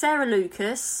think Sarah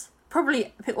Lucas.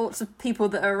 Probably lots of people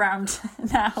that are around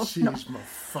now. She's my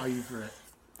favourite.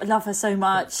 I love her so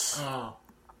much. Oh.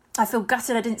 I feel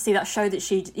gutted I didn't see that show that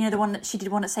the one that she did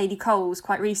one at Sadie Cole's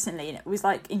quite recently, and it was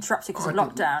like interrupted because of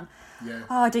lockdown. Yeah.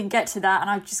 Oh, I didn't get to that, and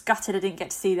I just gutted I didn't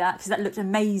get to see that because that looked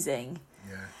amazing.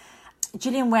 Yeah.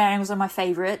 Gillian Waring was one of my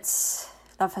favourites.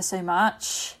 Love her so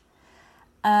much.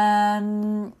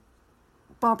 Barbara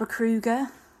Kruger.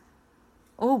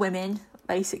 All women,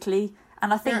 basically.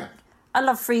 And I think I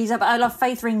love Frieza, but I love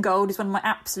Faith Ringgold is one of my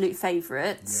absolute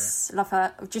favourites. Yeah. Love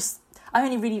her. I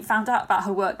only really found out about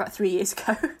her work about 3 years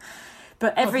ago.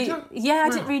 But I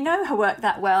didn't really know her work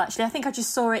that well, actually. I think I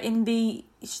just saw it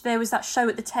there was that show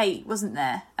at the Tate, wasn't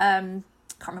there? Can't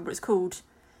remember what it's called.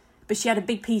 But she had a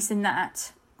big piece in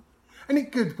that. Isn't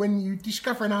it good when you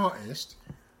discover an artist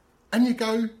and you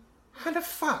go, how the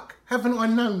fuck haven't I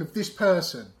known of this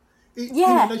person? They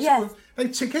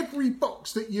tick every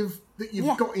box that you've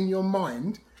got in your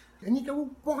mind. And you go,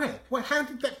 well, why? Well, how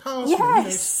did that pass me?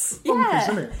 Yes. You know, it's bonkers,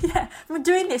 isn't it? Yeah. I've been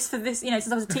doing this for this,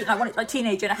 since I was a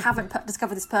teenager and I haven't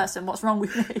discovered this person. What's wrong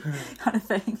with me? Kind of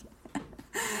thing.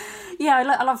 Yeah,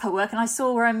 I love her work. And I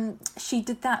saw she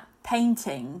did that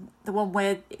painting, the one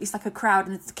where it's like a crowd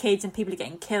and there's kids and people are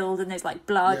getting killed and there's like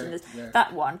blood and there's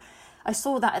that one. I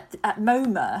saw that at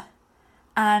MoMA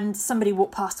and somebody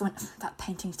walked past and went, that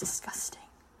painting's disgusting.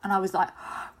 And I was like,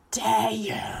 dare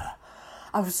you?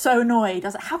 I was so annoyed. I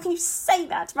was like, how can you say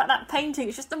that about that painting?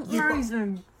 It's just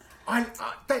amazing.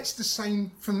 That's the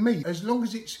same for me. As long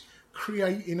as it's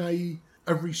creating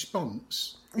a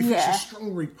response, if it's a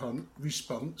strong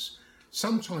response,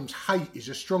 sometimes hate is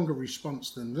a stronger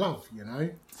response than love, you know?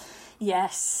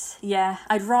 Yes, yeah.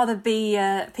 I'd rather be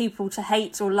people to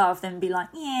hate or love than be like,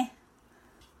 yeah.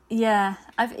 Yeah.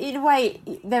 In a way,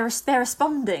 they're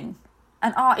responding.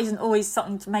 And art isn't always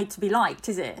something made to be liked,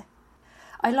 is it?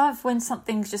 I love when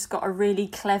something's just got a really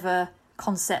clever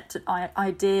concept and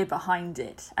idea behind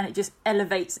it, and it just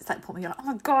elevates. It's like, you're like, oh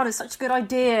my God, it's such a good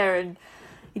idea, and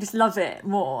you just love it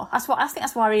more. I think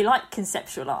that's why I really like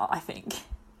conceptual art. I think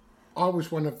I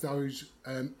was one of those.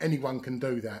 Anyone can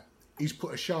do that. He's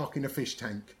put a shark in a fish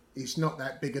tank. It's not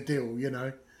that big a deal, you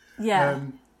know. Yeah.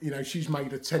 She's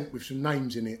made a tent with some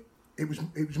names in it. It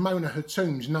was Mona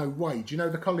Hatoum's No Way. Do you know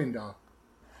the colander?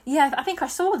 Yeah, I think I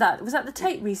saw that. Was that the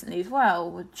Tate recently as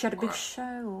well? She had a big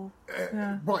show?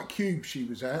 White Cube she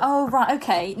was at. Oh, right,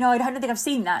 okay. No, I don't think I've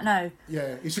seen that, no.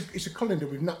 Yeah, it's a colander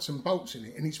with nuts and bolts in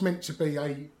it, and it's meant to be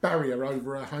a barrier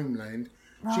over her homeland.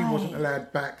 Right. She wasn't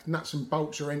allowed back. Nuts and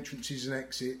bolts are entrances and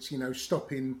exits,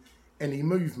 stopping any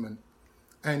movement.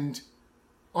 And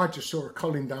I just saw a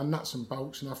colander, nuts and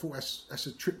bolts, and I thought that's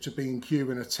a trip to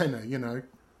B&Q and a tenner,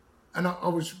 And I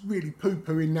was really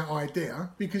poo-pooing that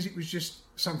idea because it was just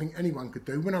something anyone could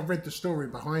do. When I read the story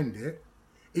behind it,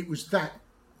 it was that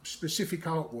specific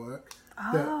artwork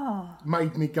that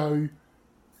made me go,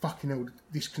 fucking hell,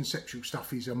 this conceptual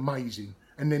stuff is amazing.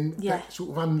 And then that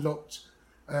sort of unlocked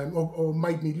or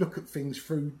made me look at things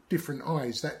through different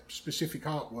eyes, that specific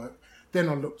artwork. Then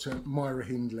I looked at Myra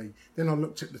Hindley. Then I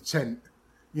looked at the tent,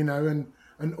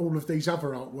 and all of these other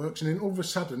artworks. And then all of a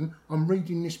sudden, I'm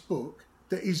reading this book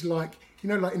that is like,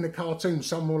 like in the cartoon,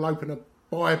 someone will open a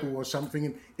Bible or something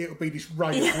and it'll be this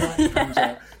ray of light that comes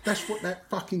out. That's what that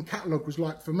fucking catalogue was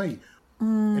like for me.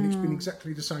 And it's been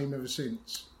exactly the same ever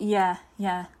since. Yeah.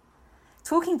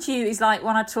 Talking to you is like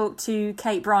when I talk to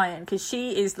Kate Bryan, because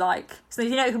she is like, so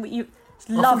you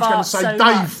love art so much. I was going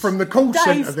to say Dave from the call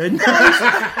centre then.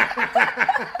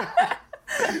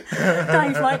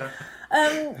 Dave's like...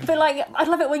 but I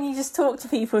love it when you just talk to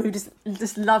people who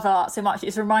just love art so much. It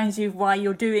just reminds you of why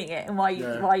you're doing it and why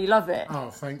you love it. Oh,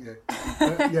 thank you.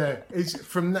 It's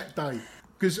from that day,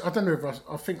 because I don't know if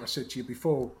I think I said to you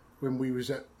before when we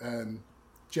was at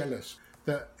Jealous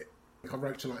that I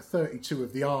wrote to 32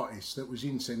 of the artists that was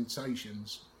in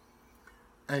Sensations,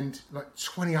 and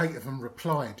 28 of them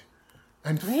replied.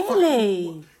 And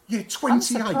really? 28. I'm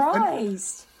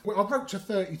surprised. I wrote to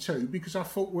 32 because I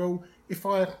thought, well, if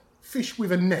I fish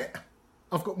with a net,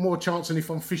 I've got more chance than if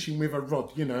I'm fishing with a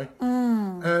rod,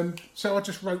 So I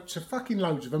just wrote to fucking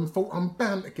loads of them, thought I'm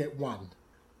bound to get one.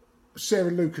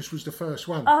 Sarah Lucas was the first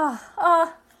one.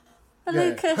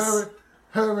 Lucas.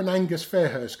 Her and Angus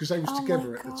Fairhurst, because they was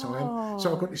together at the time.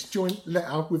 So I got this joint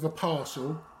letter with a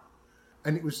parcel,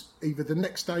 and it was either the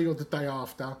next day or the day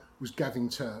after was Gavin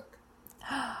Turk.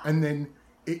 And then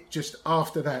it just,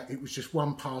 after that, it was just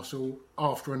one parcel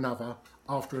after another.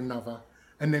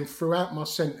 And then throughout my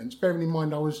sentence, bearing in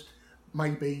mind I was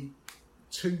maybe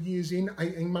 2 years in,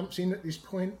 18 months in at this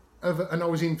point, and I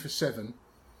was in for 7.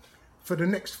 For the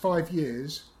next 5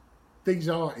 years, these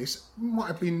artists might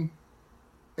have been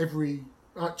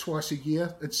twice a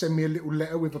year. They'd send me a little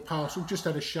letter with a parcel, just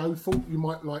had a show, thought you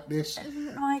might like this. Oh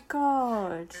my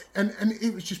God. And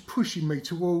it was just pushing me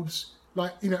towards...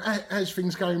 how's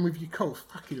things going with your cough?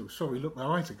 Fucking hell, sorry, look, my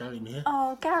eyes are going here.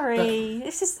 Oh, Gary,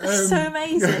 this is so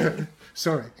amazing.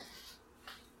 Sorry.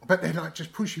 But they're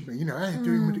just pushing me, how you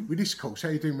doing with this course? How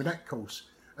you doing with that course?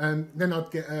 Then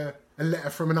I'd get a letter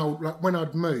from an old, when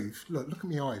I'd move, look at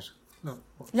my eyes. Look,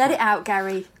 let it out,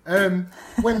 Gary.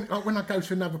 When I go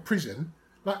to another prison,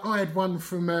 I had one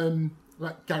from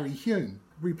Gary Hume.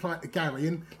 Replied to Gary,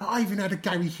 and I even had a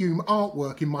Gary Hume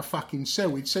artwork in my fucking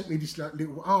cell. He'd sent me this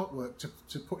little artwork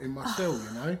to put in my cell,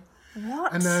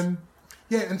 What? And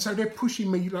and so they're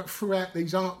pushing me throughout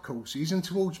these art courses and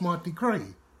towards my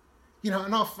degree,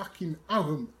 and I fucking owe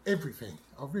them everything.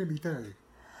 I really do.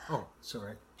 Oh,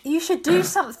 sorry. You should do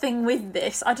something with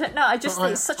this. I don't know. I just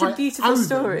think it's such a beautiful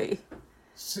story.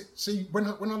 See, when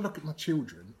I look at my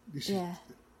children,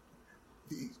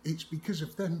 it's because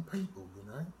of them people,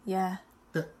 Yeah.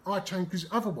 That I changed, because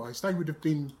otherwise they would have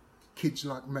been kids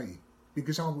like me,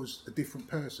 because I was a different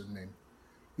person then.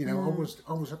 I was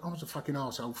a fucking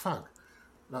arsehole thug.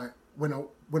 When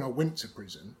I went to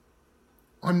prison,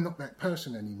 I'm not that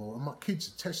person anymore, and my kids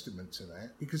are testament to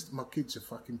that, because my kids are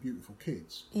fucking beautiful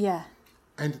kids. Yeah.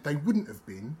 And they wouldn't have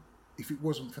been if it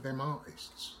wasn't for them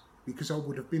artists, because I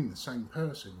would have been the same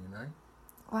person,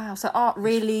 Wow, so art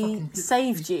really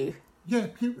saved you. Yeah,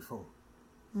 beautiful.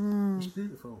 It's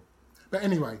beautiful. But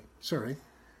anyway, sorry.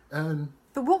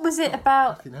 But what was it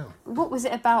about? What was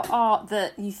it about art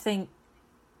that you think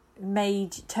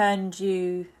turned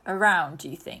you around? Do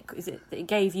you think is it that it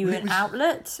gave you an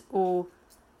outlet, or?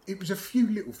 It was a few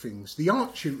little things. The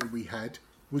art tutor we had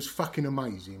was fucking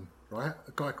amazing, right?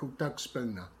 A guy called Doug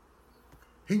Spooner.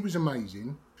 He was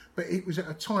amazing, but it was at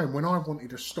a time when I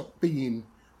wanted to stop being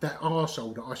that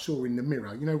arsehole that I saw in the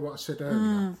mirror. You know what I said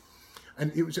earlier.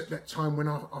 And it was at that time when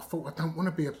I thought, I don't want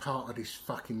to be a part of this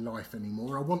fucking life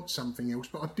anymore. I want something else,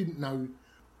 but I didn't know.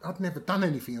 I'd never done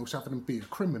anything else other than be a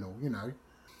criminal,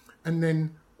 And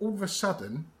then all of a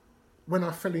sudden, when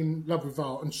I fell in love with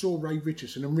art and saw Ray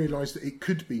Richardson and realised that it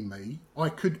could be me, I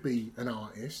could be an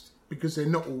artist, because they're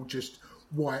not all just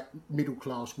white,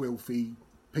 middle-class, wealthy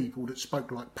people that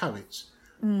spoke like poets.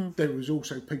 There was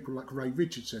also people like Ray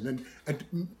Richardson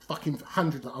and fucking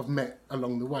 100 that I've met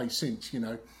along the way since, you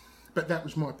know. But that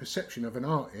was my perception of an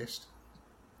artist.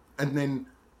 And then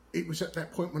it was at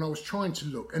that point when I was trying to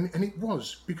look, and it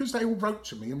was, because they all wrote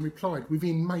to me and replied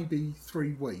within maybe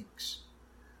 3 weeks.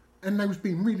 And they was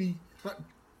being really, like,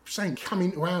 saying, come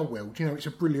into our world, you know, it's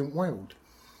a brilliant world.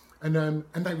 And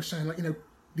they were saying, like, you know,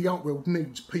 the art world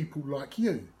needs people like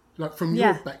you. Like from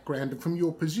your background and from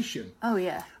your position. Oh,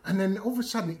 yeah. And then all of a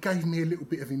sudden it gave me a little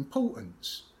bit of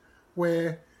importance,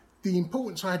 where the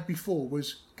importance I had before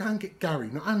was, go and get Gary.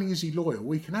 Not only is he loyal,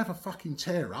 we can have a fucking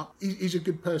tear up. He's a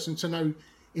good person to know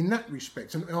in that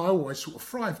respect. And I always sort of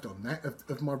thrived on that,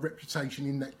 of my reputation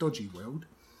in that dodgy world.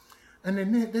 And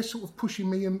then they're sort of pushing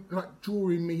me and like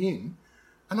drawing me in.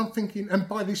 And I'm thinking, and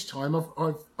by this time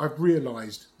I've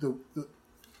realised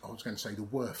I was going to say the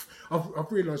worth.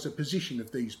 I've realised the position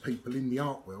of these people in the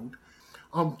art world.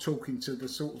 I'm talking to the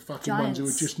sort of fucking Giants. ones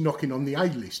who are just knocking on the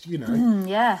A-list, you know.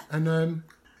 Yeah. And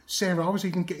Sarah, I was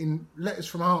even getting letters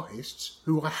from artists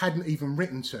who I hadn't even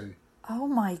written to. Oh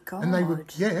my God. And they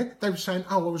were saying,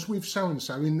 oh, I was with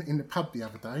so-and-so in the pub the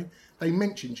other day. They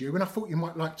mentioned you and I thought you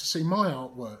might like to see my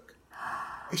artwork.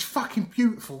 It's fucking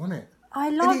beautiful, isn't it? I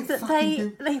love that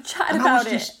they chatted about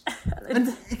it.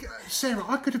 Sarah,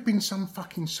 I could have been some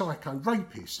fucking psycho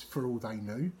rapist for all they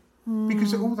knew,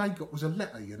 because all they got was a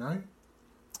letter, you know.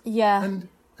 Yeah. And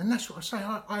that's what I say.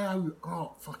 I owe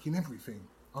art fucking everything.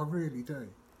 I really do.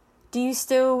 Do you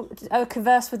still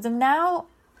converse with them now?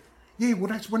 Yeah, well,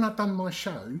 that's when I'd done my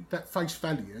show, that Face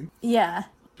Value. Yeah.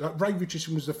 Like Ray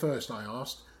Richardson was the first I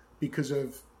asked because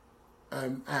of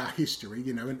our history,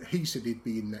 you know, and he said he'd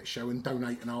be in that show and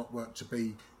donate an artwork to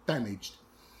be damaged.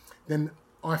 Then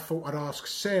I thought I'd ask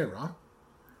Sarah.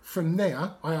 From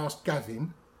there, I asked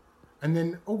Gavin. And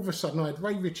then all of a sudden I had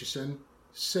Ray Richardson,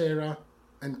 Sarah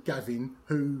and Gavin,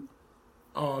 who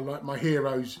are like my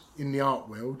heroes in the art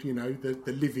world, you know,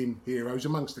 the living heroes,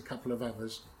 amongst a couple of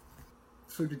others.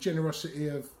 Through the generosity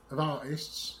of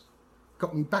artists,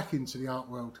 got me back into the art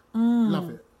world. Love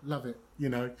it, you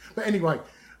know. But anyway,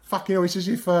 fucking hell, it's as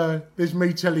if there's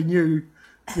me telling you,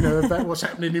 you know, about what's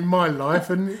happening in my life,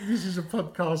 and this is a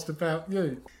podcast about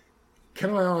you.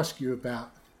 Can I ask you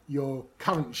about your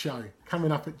current show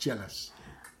coming up at Jealous?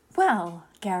 Well,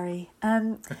 Gary,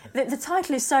 the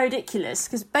title is so ridiculous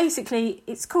because basically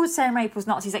it's called Sarah Maples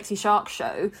Nazi Sexy Shark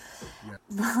Show.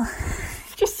 Yeah.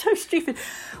 Just so stupid.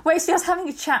 Well, see, I was having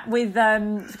a chat with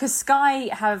because Sky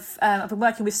I've been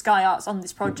working with Sky Arts on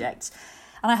this project,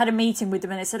 and I had a meeting with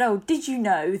them, and they said, "Oh, did you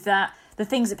know that the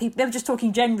things that people—they were just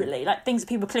talking generally, like things that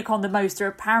people click on the most are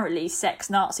apparently sex,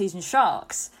 Nazis, and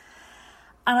sharks."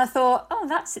 And I thought, oh,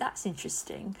 that's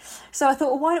interesting. So I thought,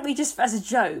 well, why don't we just, as a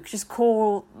joke, just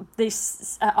call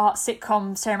this art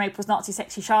sitcom Sarah Maples Nazi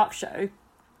Sexy Shark Show?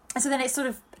 And so then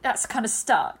that's kind of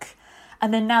stuck.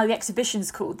 And then now the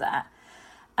exhibition's called that.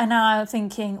 And now I'm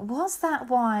thinking, was that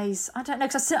wise? I don't know,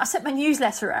 because I sent my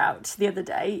newsletter out the other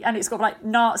day, and it's got like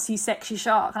Nazi Sexy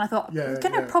Shark. And I thought, I'm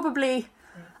going to probably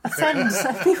offend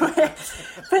everywhere.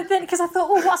 But then, because I thought,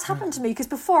 oh, what's happened to me? Because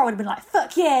before I would have been like,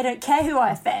 fuck yeah, I don't care who I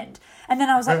offend. And then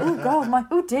I was like, oh God,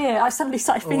 oh dear. I suddenly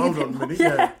started feeling hold on a minute,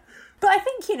 yeah. But I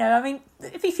think, you know, I mean,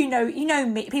 if you know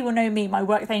me, people know me, my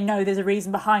work, they know there's a reason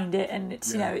behind it. And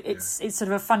it's, it's sort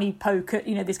of a funny poke at,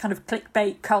 this kind of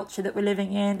clickbait culture that we're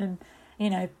living in. And,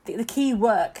 the key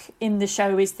work in the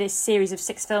show is this series of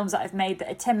 6 films that I've made that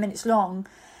are 10 minutes long.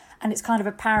 And it's kind of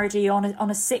a parody on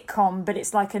a sitcom, but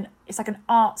it's like an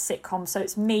art sitcom. So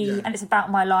it's me and it's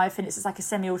about my life, and it's like a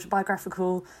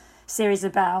semi-autobiographical series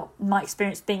about my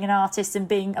experience being an artist and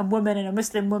being a woman and a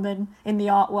Muslim woman in the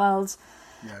art world.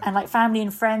 Yeah. And like family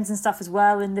and friends and stuff as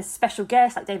well. And this special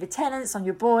guest like David Tennant's on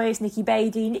Your Boys, Nikki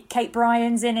Beatty, Kate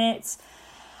Bryan's in it.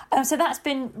 So that's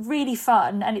been really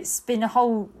fun, and it's been a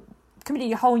whole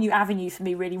new avenue for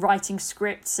me, really, writing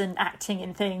scripts and acting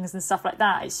in things and stuff like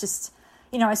that. It's just,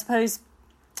 I suppose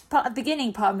at the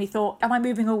beginning, part of me thought, am I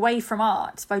moving away from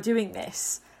art by doing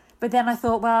this? But then I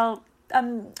thought, well,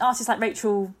 artists like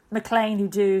Rachel McLean, who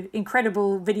do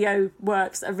incredible video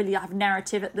works that really have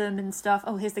narrative at them and stuff.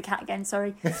 Oh, here's the cat again,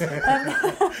 sorry.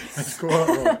 That's quite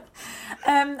right.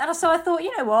 And so I thought,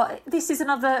 you know what, this is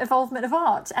another evolvement of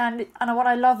art. And what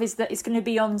I love is that it's going to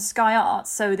be on Sky Arts,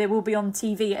 so they will be on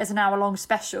TV as an hour-long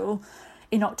special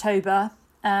in October.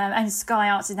 And Sky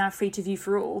Arts is now free to view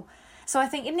for all. So I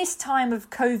think in this time of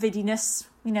COVID-iness,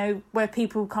 where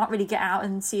people can't really get out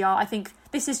and see art, I think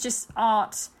this is just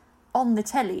art on the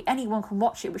telly. Anyone can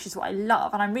watch it, which is what I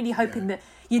love. And I'm really hoping that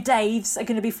your Daves are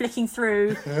going to be flicking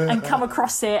through and come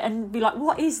across it and be like,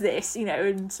 what is this? You know,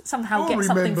 and somehow get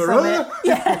something from it.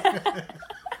 Yeah.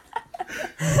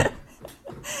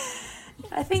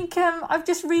 I think I've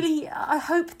just really, I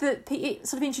hope that it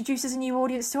sort of introduces a new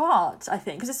audience to art, I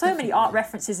think, because there's so many art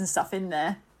references and stuff in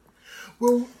there.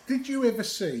 Well, did you ever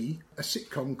see a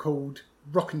sitcom called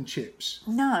Rock and Chips?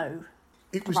 No.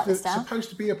 It was supposed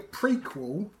to be a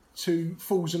prequel to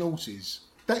Fools and Horses.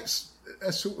 That's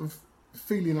a sort of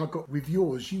feeling I got with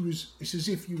yours. It's as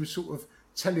if you were sort of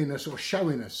telling us or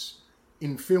showing us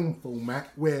in film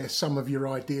format where some of your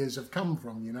ideas have come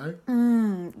from, you know?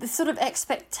 The sort of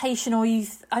expectation, or I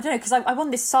don't know, because I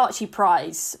won this Saatchi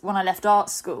Prize when I left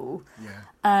art school. Yeah.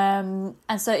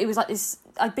 And so it was like this,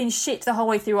 I'd been shit the whole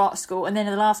way through art school, and then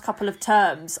in the last couple of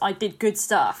terms, I did good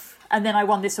stuff. And then I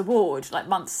won this award, like a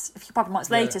couple of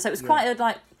months later. So it was quite a,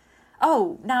 like,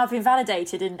 oh, now I've been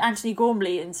validated, and Anthony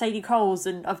Gormley and Sadie Coles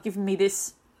and have given me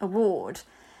this award.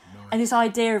 Nice. And this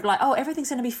idea of like, oh, everything's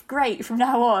going to be great from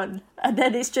now on, and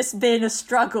then it's just been a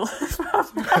struggle.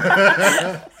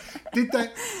 Did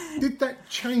that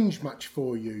change much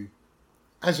for you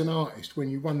as an artist when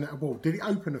you won that award? Did it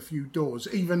open a few doors,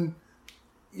 even,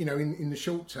 you know, in the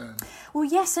short term? Well,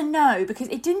 yes and no, because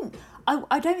it didn't.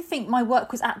 I don't think my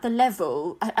work was at the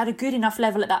level, at a good enough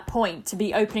level at that point to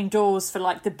be opening doors for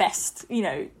like the best, you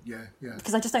know. Yeah.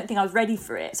 Because I just don't think I was ready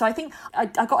for it. So I think I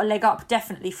got a leg up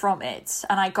definitely from it,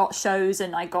 and I got shows,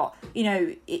 and I got, you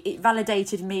know, it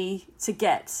validated me to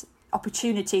get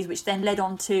opportunities, which then led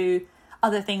on to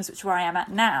other things, which where I am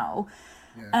at now.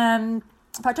 Yeah.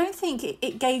 But I don't think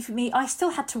it gave me. I still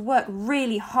had to work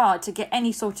really hard to get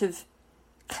any sort of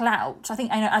clout. I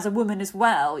think, I know, as a woman as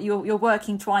well, you're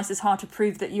working twice as hard to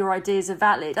prove that your ideas are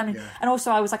valid. I mean, and also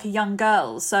I was like a young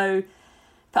girl, so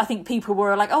but I think people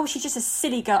were like, oh, she's just a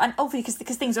silly girl, and obviously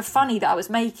because things were funny that I was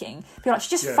making, people were like,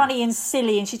 she's just funny and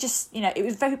silly, and she just, you know, it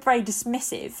was very, very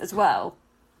dismissive as well.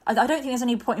 I don't think there's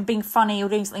any point in being funny or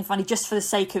doing something funny just for the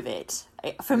sake of it.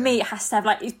 For me, it has to have,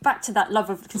 like, it's back to that love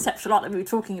of conceptual art that we were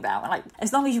talking about. And like,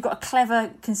 as long as you've got a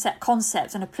clever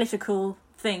concept and a political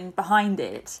thing behind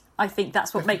it, I think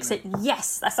that's what makes it.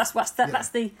 Yes, that's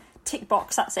the tick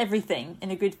box. That's everything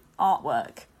in a good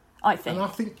artwork, I think.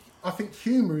 And I think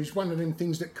humour is one of them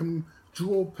things that can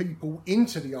draw people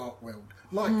into the art world,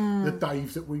 like the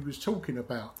Dave that we was talking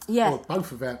about. Yeah, or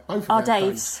both of our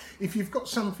Daves. If you've got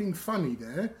something funny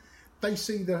there, they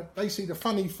see the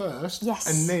funny first, yes,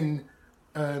 and then.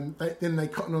 They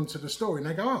cotton onto the story and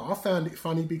they go, oh, I found it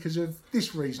funny because of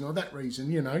this reason or that reason,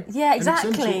 you know. Yeah, exactly.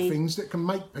 And it's them sort of things that can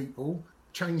make people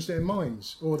change their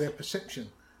minds or their perception.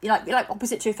 Like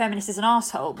opposite to a feminist is an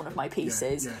arsehole, one of my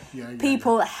pieces. Yeah,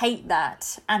 people hate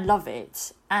that and love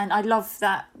it. And I love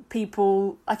that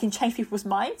I can change people's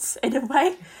minds in a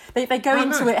way. They go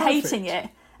into it hating it,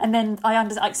 and then I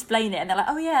explain it, and they're like,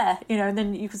 oh yeah, you know, and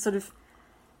then you can sort of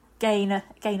gain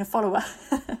a follower,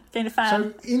 gain a fan.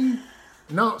 So in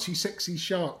Nazi Sexy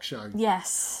Shark Show.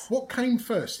 Yes. What came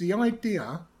first, the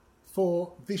idea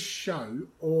for this show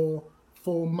or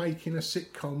for making a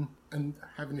sitcom and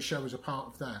having the show as a part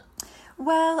of that?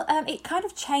 Well, it kind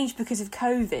of changed because of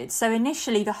COVID. So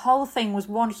initially the whole thing was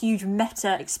one huge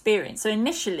meta experience. So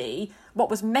initially what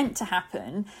was meant to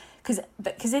happen,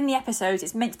 because in the episodes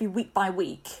it's meant to be week by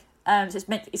week. So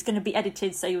it's going to be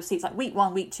edited, so you'll see it's like week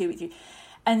 1, week 2, week 3.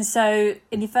 And so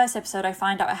in the first episode I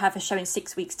find out I have a show in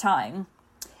 6 weeks' time.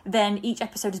 Then each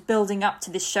episode is building up to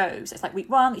this show. So it's like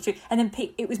week 1, week 2, and then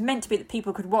it was meant to be that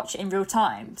people could watch it in real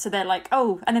time. So they're like,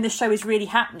 oh, and then the show is really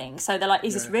happening. So they're like,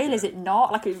 is this real? Is it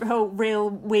not? Like a whole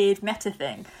real weird meta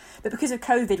thing. But because of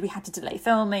COVID, we had to delay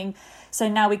filming. So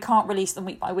now we can't release them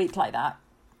week by week like that,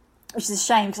 which is a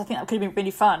shame because I think that could have been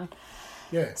really fun.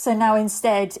 Yeah. So now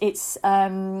instead it's they're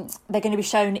going to be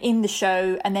shown in the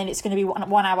show, and then it's going to be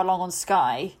 1 hour long on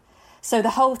Sky. So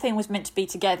the whole thing was meant to be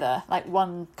together, like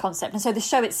one concept. And so the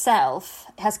show itself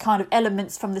has kind of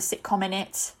elements from the sitcom in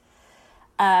it.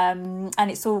 And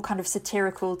it's all kind of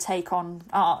satirical take on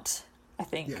art, I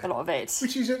think, a lot of it.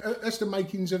 Which is, that's the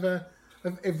makings of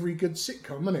every good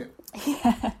sitcom, isn't it?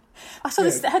 Yeah. I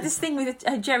had this thing with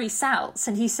Jerry Saltz,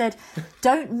 and he said,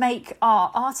 don't make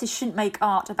art. Artists shouldn't make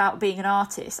art about being an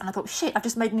artist. And I thought, shit, I've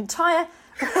just made an entire...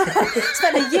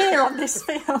 spent a year on this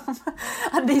film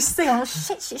and this thing. Oh,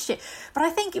 shit. But I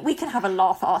think we can have a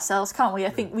laugh at ourselves, can't we? I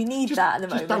think we need that at the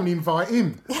moment. Just don't invite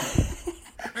him.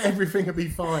 Everything will be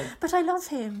fine. But I love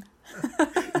him.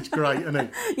 He's great,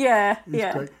 isn't he? Yeah, He's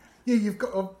great. Yeah,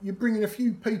 you're bringing a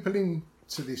few people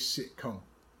into this sitcom.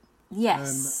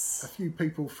 Yes. A few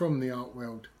people from the art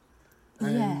world.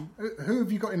 Who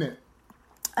have you got in it?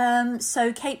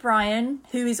 So Kate Bryan,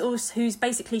 who's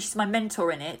basically, she's my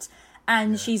mentor in it,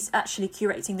 and she's actually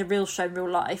curating the real show in real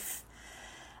life.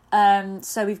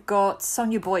 So we've got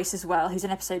Sonia Boyce as well, who's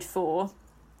in episode 4.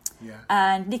 Yeah.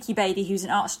 And Nikki Bailey, who's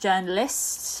an arts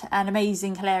journalist, an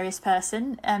amazing, hilarious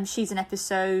person. She's in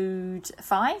episode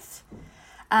 5.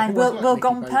 And Will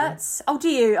Gompertz. Oh, do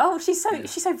you? Oh, she's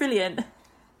so brilliant.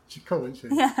 She's cool, isn't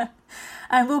she? Yeah.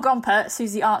 And Will Gompertz,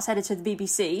 who's the arts editor of the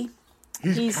BBC.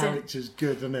 His character's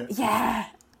good, isn't it? Yeah.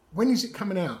 When is it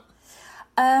coming out?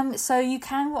 So you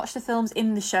can watch the films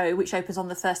in the show, which opens on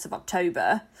the 1st of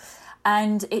October.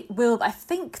 And it will, I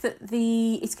think that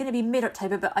it's going to be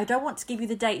mid-October, but I don't want to give you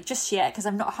the date just yet because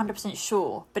I'm not 100%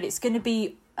 sure. But it's going to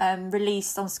be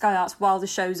released on Sky Arts while the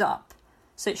show's up.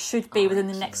 So it should be within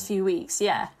the next few weeks,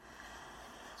 yeah.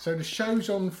 So the show's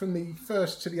on from the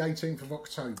 1st to the 18th of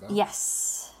October.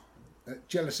 Yes. At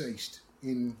Jealous East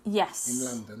in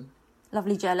London.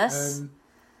 Lovely Jealous.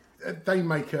 They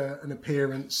make an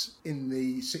appearance in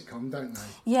the sitcom, don't they?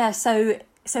 Yeah, so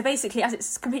basically, as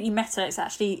it's completely meta, it's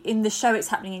actually in the show it's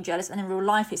happening in Jealous, and in real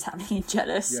life it's happening in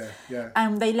Jealous. Yeah.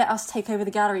 And they let us take over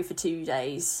the gallery for 2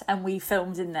 days, and we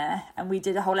filmed in there, and we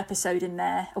did a whole episode in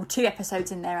there, or 2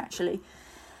 episodes in there actually.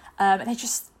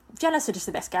 Jealous are just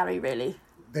the best gallery, really.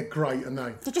 They're great, aren't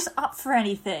they? They're just up for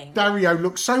anything. Dario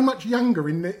looks so much younger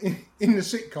in the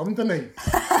sitcom, doesn't he?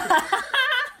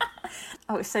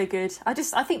 Oh, it's so good. I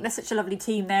think they're such a lovely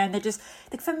team there, and they're just,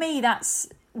 for me, that's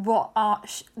what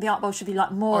the Art Bowl should be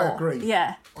like more. I agree.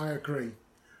 Yeah. I agree.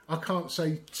 I can't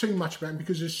say too much about them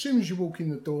because as soon as you walk in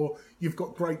the door, you've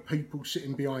got great people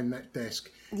sitting behind that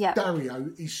desk. Yeah. Dario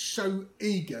is so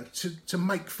eager to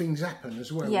make things happen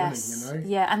as well, yes. isn't he? You know?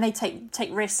 Yeah, and they take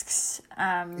risks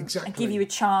exactly. and give you a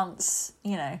chance,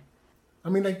 you know. I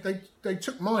mean, they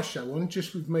took my show on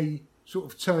just with me sort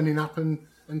of turning up and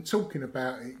talking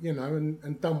about it, you know,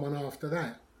 and done one after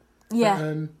that.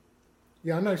 Yeah.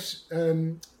 But, I know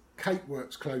Kate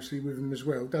works closely with them as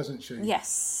well, doesn't she?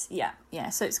 Yes, yeah.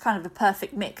 So it's kind of a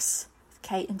perfect mix of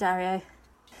Kate and Dario.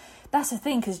 That's the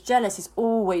thing, because Jealous is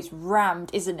always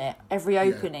rammed, isn't it? Every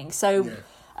opening. Yeah. So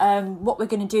what we're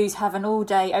going to do is have an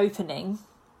all-day opening,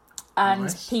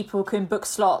 and people can book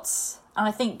slots. And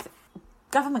I think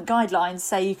government guidelines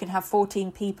say you can have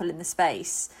 14 people in the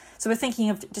space. So we're thinking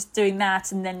of just doing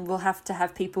that, and then we'll have to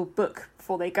have people book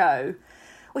before they go.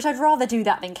 Which I'd rather do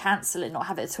that than cancel it, not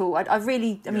have it at all. I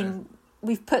mean,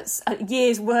 we've put a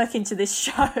year's work into this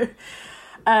show.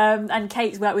 And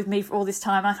Kate's worked with me for all this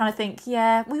time. I kind of think,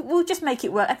 we'll just make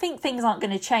it work. I think things aren't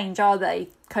going to change, are they,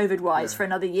 COVID-wise, for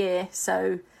another year?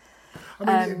 So,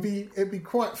 I mean, it'd be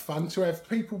quite fun to have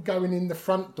people going in the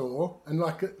front door and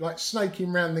like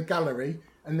snaking around the gallery,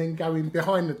 and then going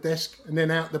behind the desk and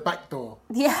then out the back door.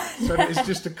 Yeah. So that it's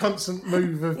just a constant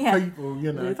move of people,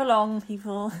 you know. Move along,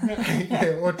 people.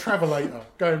 Or a travelator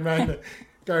going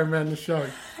around the show.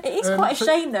 It is quite a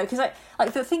shame though, because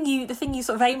like the thing you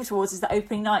sort of aim towards is the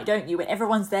opening night, don't you? When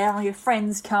everyone's there, all your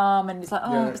friends come, and it's like,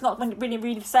 it's not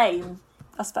really the same,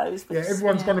 I suppose. But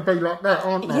everyone's going to be like that,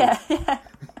 aren't they? Yeah.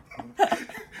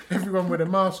 Everyone with their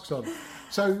masks on.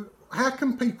 So, how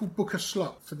can people book a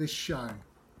slot for this show?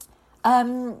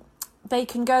 They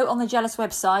can go on the Jealous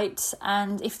website,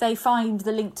 and if they find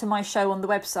the link to my show on the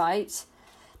website,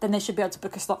 then they should be able to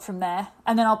book a slot from there.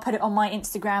 And then I'll put it on my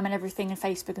Instagram and everything, and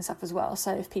Facebook and stuff as well.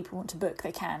 So if people want to book,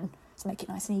 they can. To make it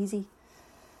nice and easy.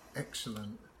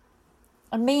 Excellent.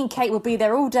 And me and Kate will be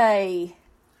there all day.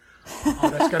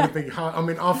 That's going to be hard. I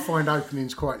mean, I find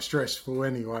openings quite stressful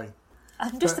anyway.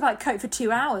 I'm just about coat for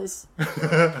 2 hours.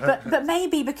 but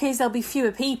maybe because there'll be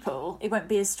fewer people, it won't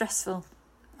be as stressful.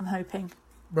 I'm hoping.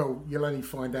 Well, you'll only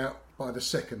find out by the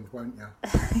second, won't you?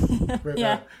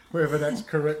 Whether that's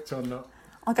correct or not.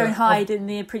 I'll go and hide in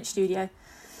the print studio.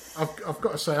 I've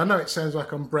got to say, I know it sounds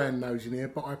like I'm brand-nosing here,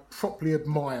 but I properly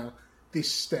admire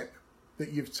this step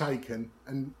that you've taken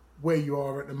and where you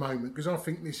are at the moment, because I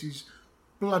think this is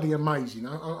bloody amazing.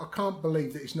 I can't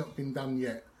believe that it's not been done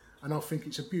yet, and I think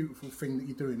it's a beautiful thing that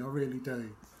you're doing. I really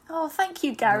do. Oh, thank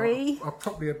you, Gary. I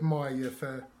properly admire you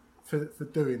for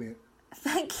doing it.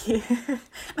 Thank you.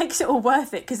 Makes it all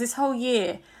worth it, because this whole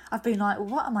year I've been like,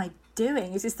 what am I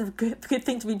doing? Is this the good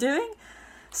thing to be doing?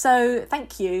 So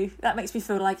thank you. That makes me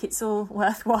feel like it's all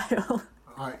worthwhile.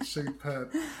 All right,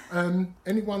 superb.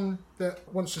 Anyone that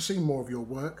wants to see more of your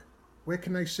work, where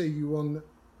can they see you on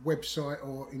website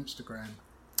or Instagram?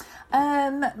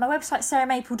 My website's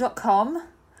sarahmaple.com.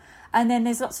 And then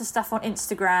there's lots of stuff on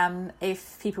Instagram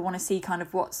if people want to see kind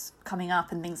of what's coming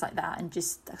up and things like that, and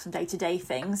just some day-to-day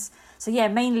things. So yeah,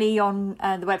 mainly on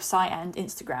the website and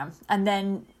Instagram. And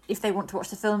then if they want to watch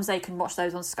the films, they can watch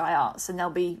those on Sky Arts, and they'll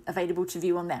be available to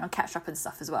view on there and catch up and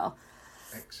stuff as well.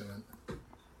 Excellent.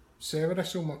 Sarah,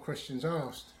 that's all my questions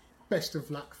asked. Best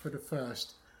of luck for the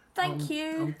first. Thank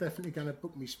you. I'm definitely going to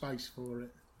book me space for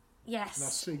it. Yes. And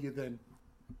I'll see you then.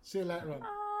 See you later on. Bye.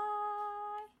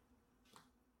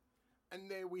 And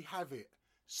there we have it.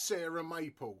 Sarah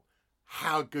Maple.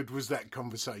 How good was that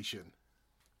conversation?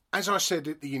 As I said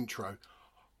at the intro,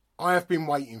 I have been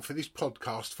waiting for this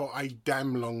podcast for a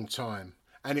damn long time,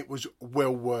 and it was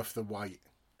well worth the wait.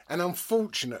 And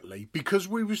unfortunately, because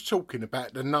we was talking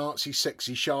about the Nazi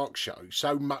Sexy Shark Show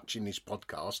so much in this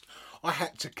podcast, I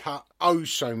had to cut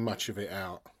so much of it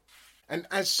out. And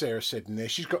as Sarah said in there,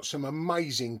 she's got some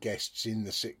amazing guests in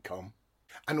the sitcom.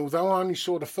 And although I only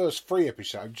saw the first 3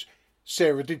 episodes,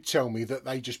 Sarah did tell me that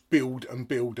they just build and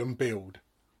build and build.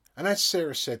 And as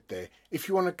Sarah said there, if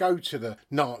you want to go to the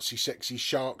Nazi Sexy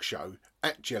Shark Show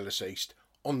at Jealous East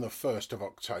on the 1st of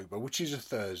October, which is a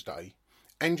Thursday,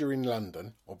 and you're in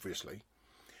London, obviously,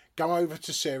 go over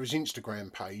to Sarah's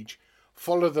Instagram page,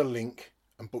 follow the link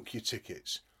and book your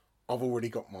tickets. I've already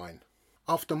got mine.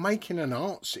 After making an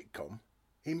art sitcom,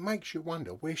 it makes you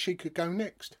wonder where she could go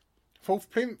next.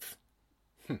 4th plinth?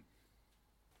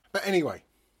 But anyway,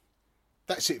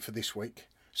 that's it for this week.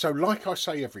 So like I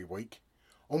say every week,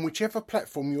 on whichever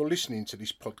platform you're listening to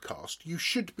this podcast, you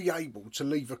should be able to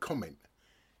leave a comment.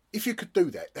 If you could do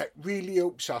that, that really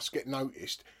helps us get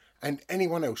noticed and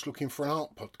anyone else looking for an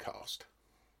art podcast.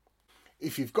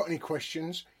 If you've got any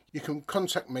questions, you can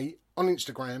contact me on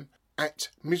Instagram at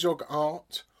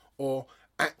MizogArt or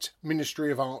at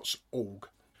Ministry of Arts.org.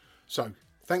 So,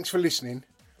 thanks for listening,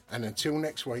 and until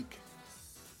next week,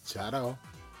 ta-da!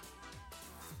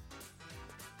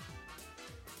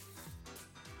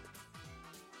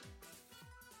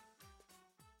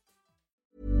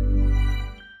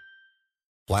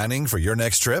 Planning for your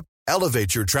next trip?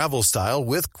 Elevate your travel style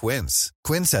with Quince.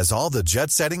 Quince has all the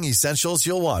jet-setting essentials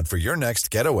you'll want for your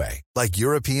next getaway, like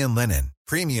European linen,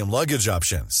 premium luggage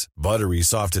options, buttery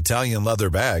soft Italian leather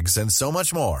bags, and so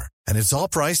much more. And it's all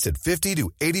priced at 50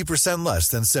 to 80% less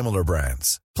than similar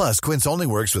brands. Plus, Quince only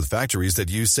works with factories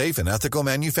that use safe and ethical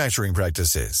manufacturing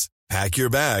practices. Pack your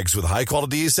bags with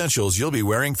high-quality essentials you'll be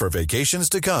wearing for vacations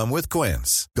to come with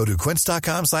Quince. Go to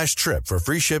quince.com/trip for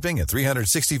free shipping and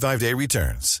 365-day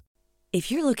returns. If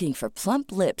you're looking for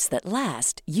plump lips that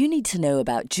last, you need to know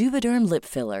about Juvederm lip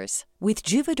fillers. With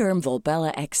Juvederm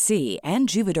Volbella XC and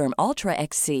Juvederm Ultra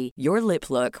XC, your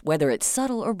lip look, whether it's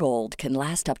subtle or bold, can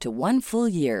last up to 1 full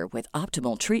year with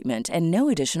optimal treatment and no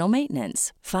additional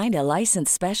maintenance. Find a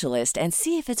licensed specialist and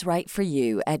see if it's right for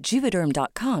you at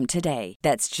Juvederm.com today.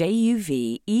 That's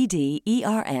JUVEDERM.com.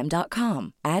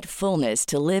 Add fullness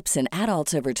to lips in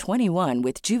adults over 21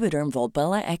 with Juvederm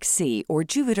Volbella XC or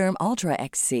Juvederm Ultra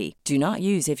XC. Do not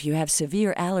use if you have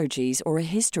severe allergies or a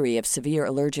history of severe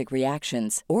allergic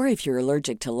reactions, or if you're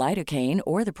allergic to lidocaine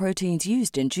or the proteins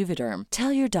used in Juvederm.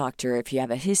 Tell your doctor if you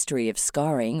have a history of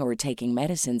scarring or taking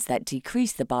medicines that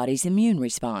decrease the body's immune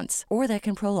response or that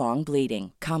can prolong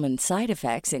bleeding. Common side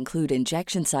effects include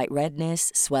injection site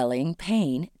redness, swelling,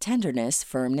 pain, tenderness,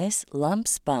 firmness,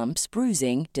 lumps, bumps,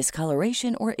 bruising,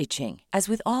 discoloration, or itching. As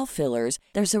with all fillers,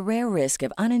 there's a rare risk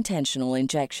of unintentional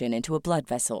injection into a blood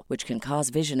vessel, which can cause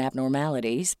vision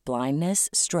abnormalities, blindness,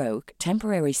 stroke,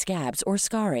 temporary scabs, or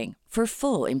scarring. For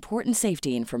full, important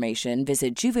safety information,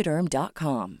 visit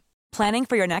Juvederm.com. Planning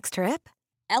for your next trip?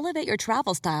 Elevate your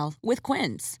travel style with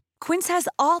Quince. Quince has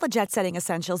all the jet-setting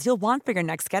essentials you'll want for your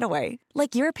next getaway,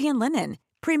 like European linen,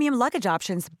 premium luggage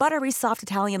options, buttery soft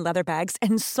Italian leather bags,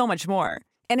 and so much more.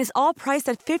 And is all priced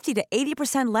at 50 to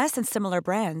 80% less than similar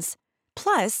brands.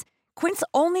 Plus, Quince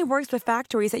only works with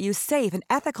factories that use safe and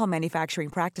ethical manufacturing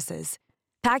practices.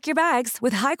 Pack your bags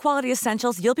with high-quality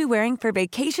essentials you'll be wearing for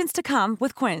vacations to come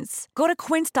with Quince. Go to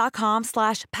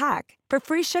quince.com/pack for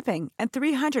free shipping and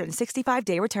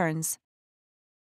 365-day returns.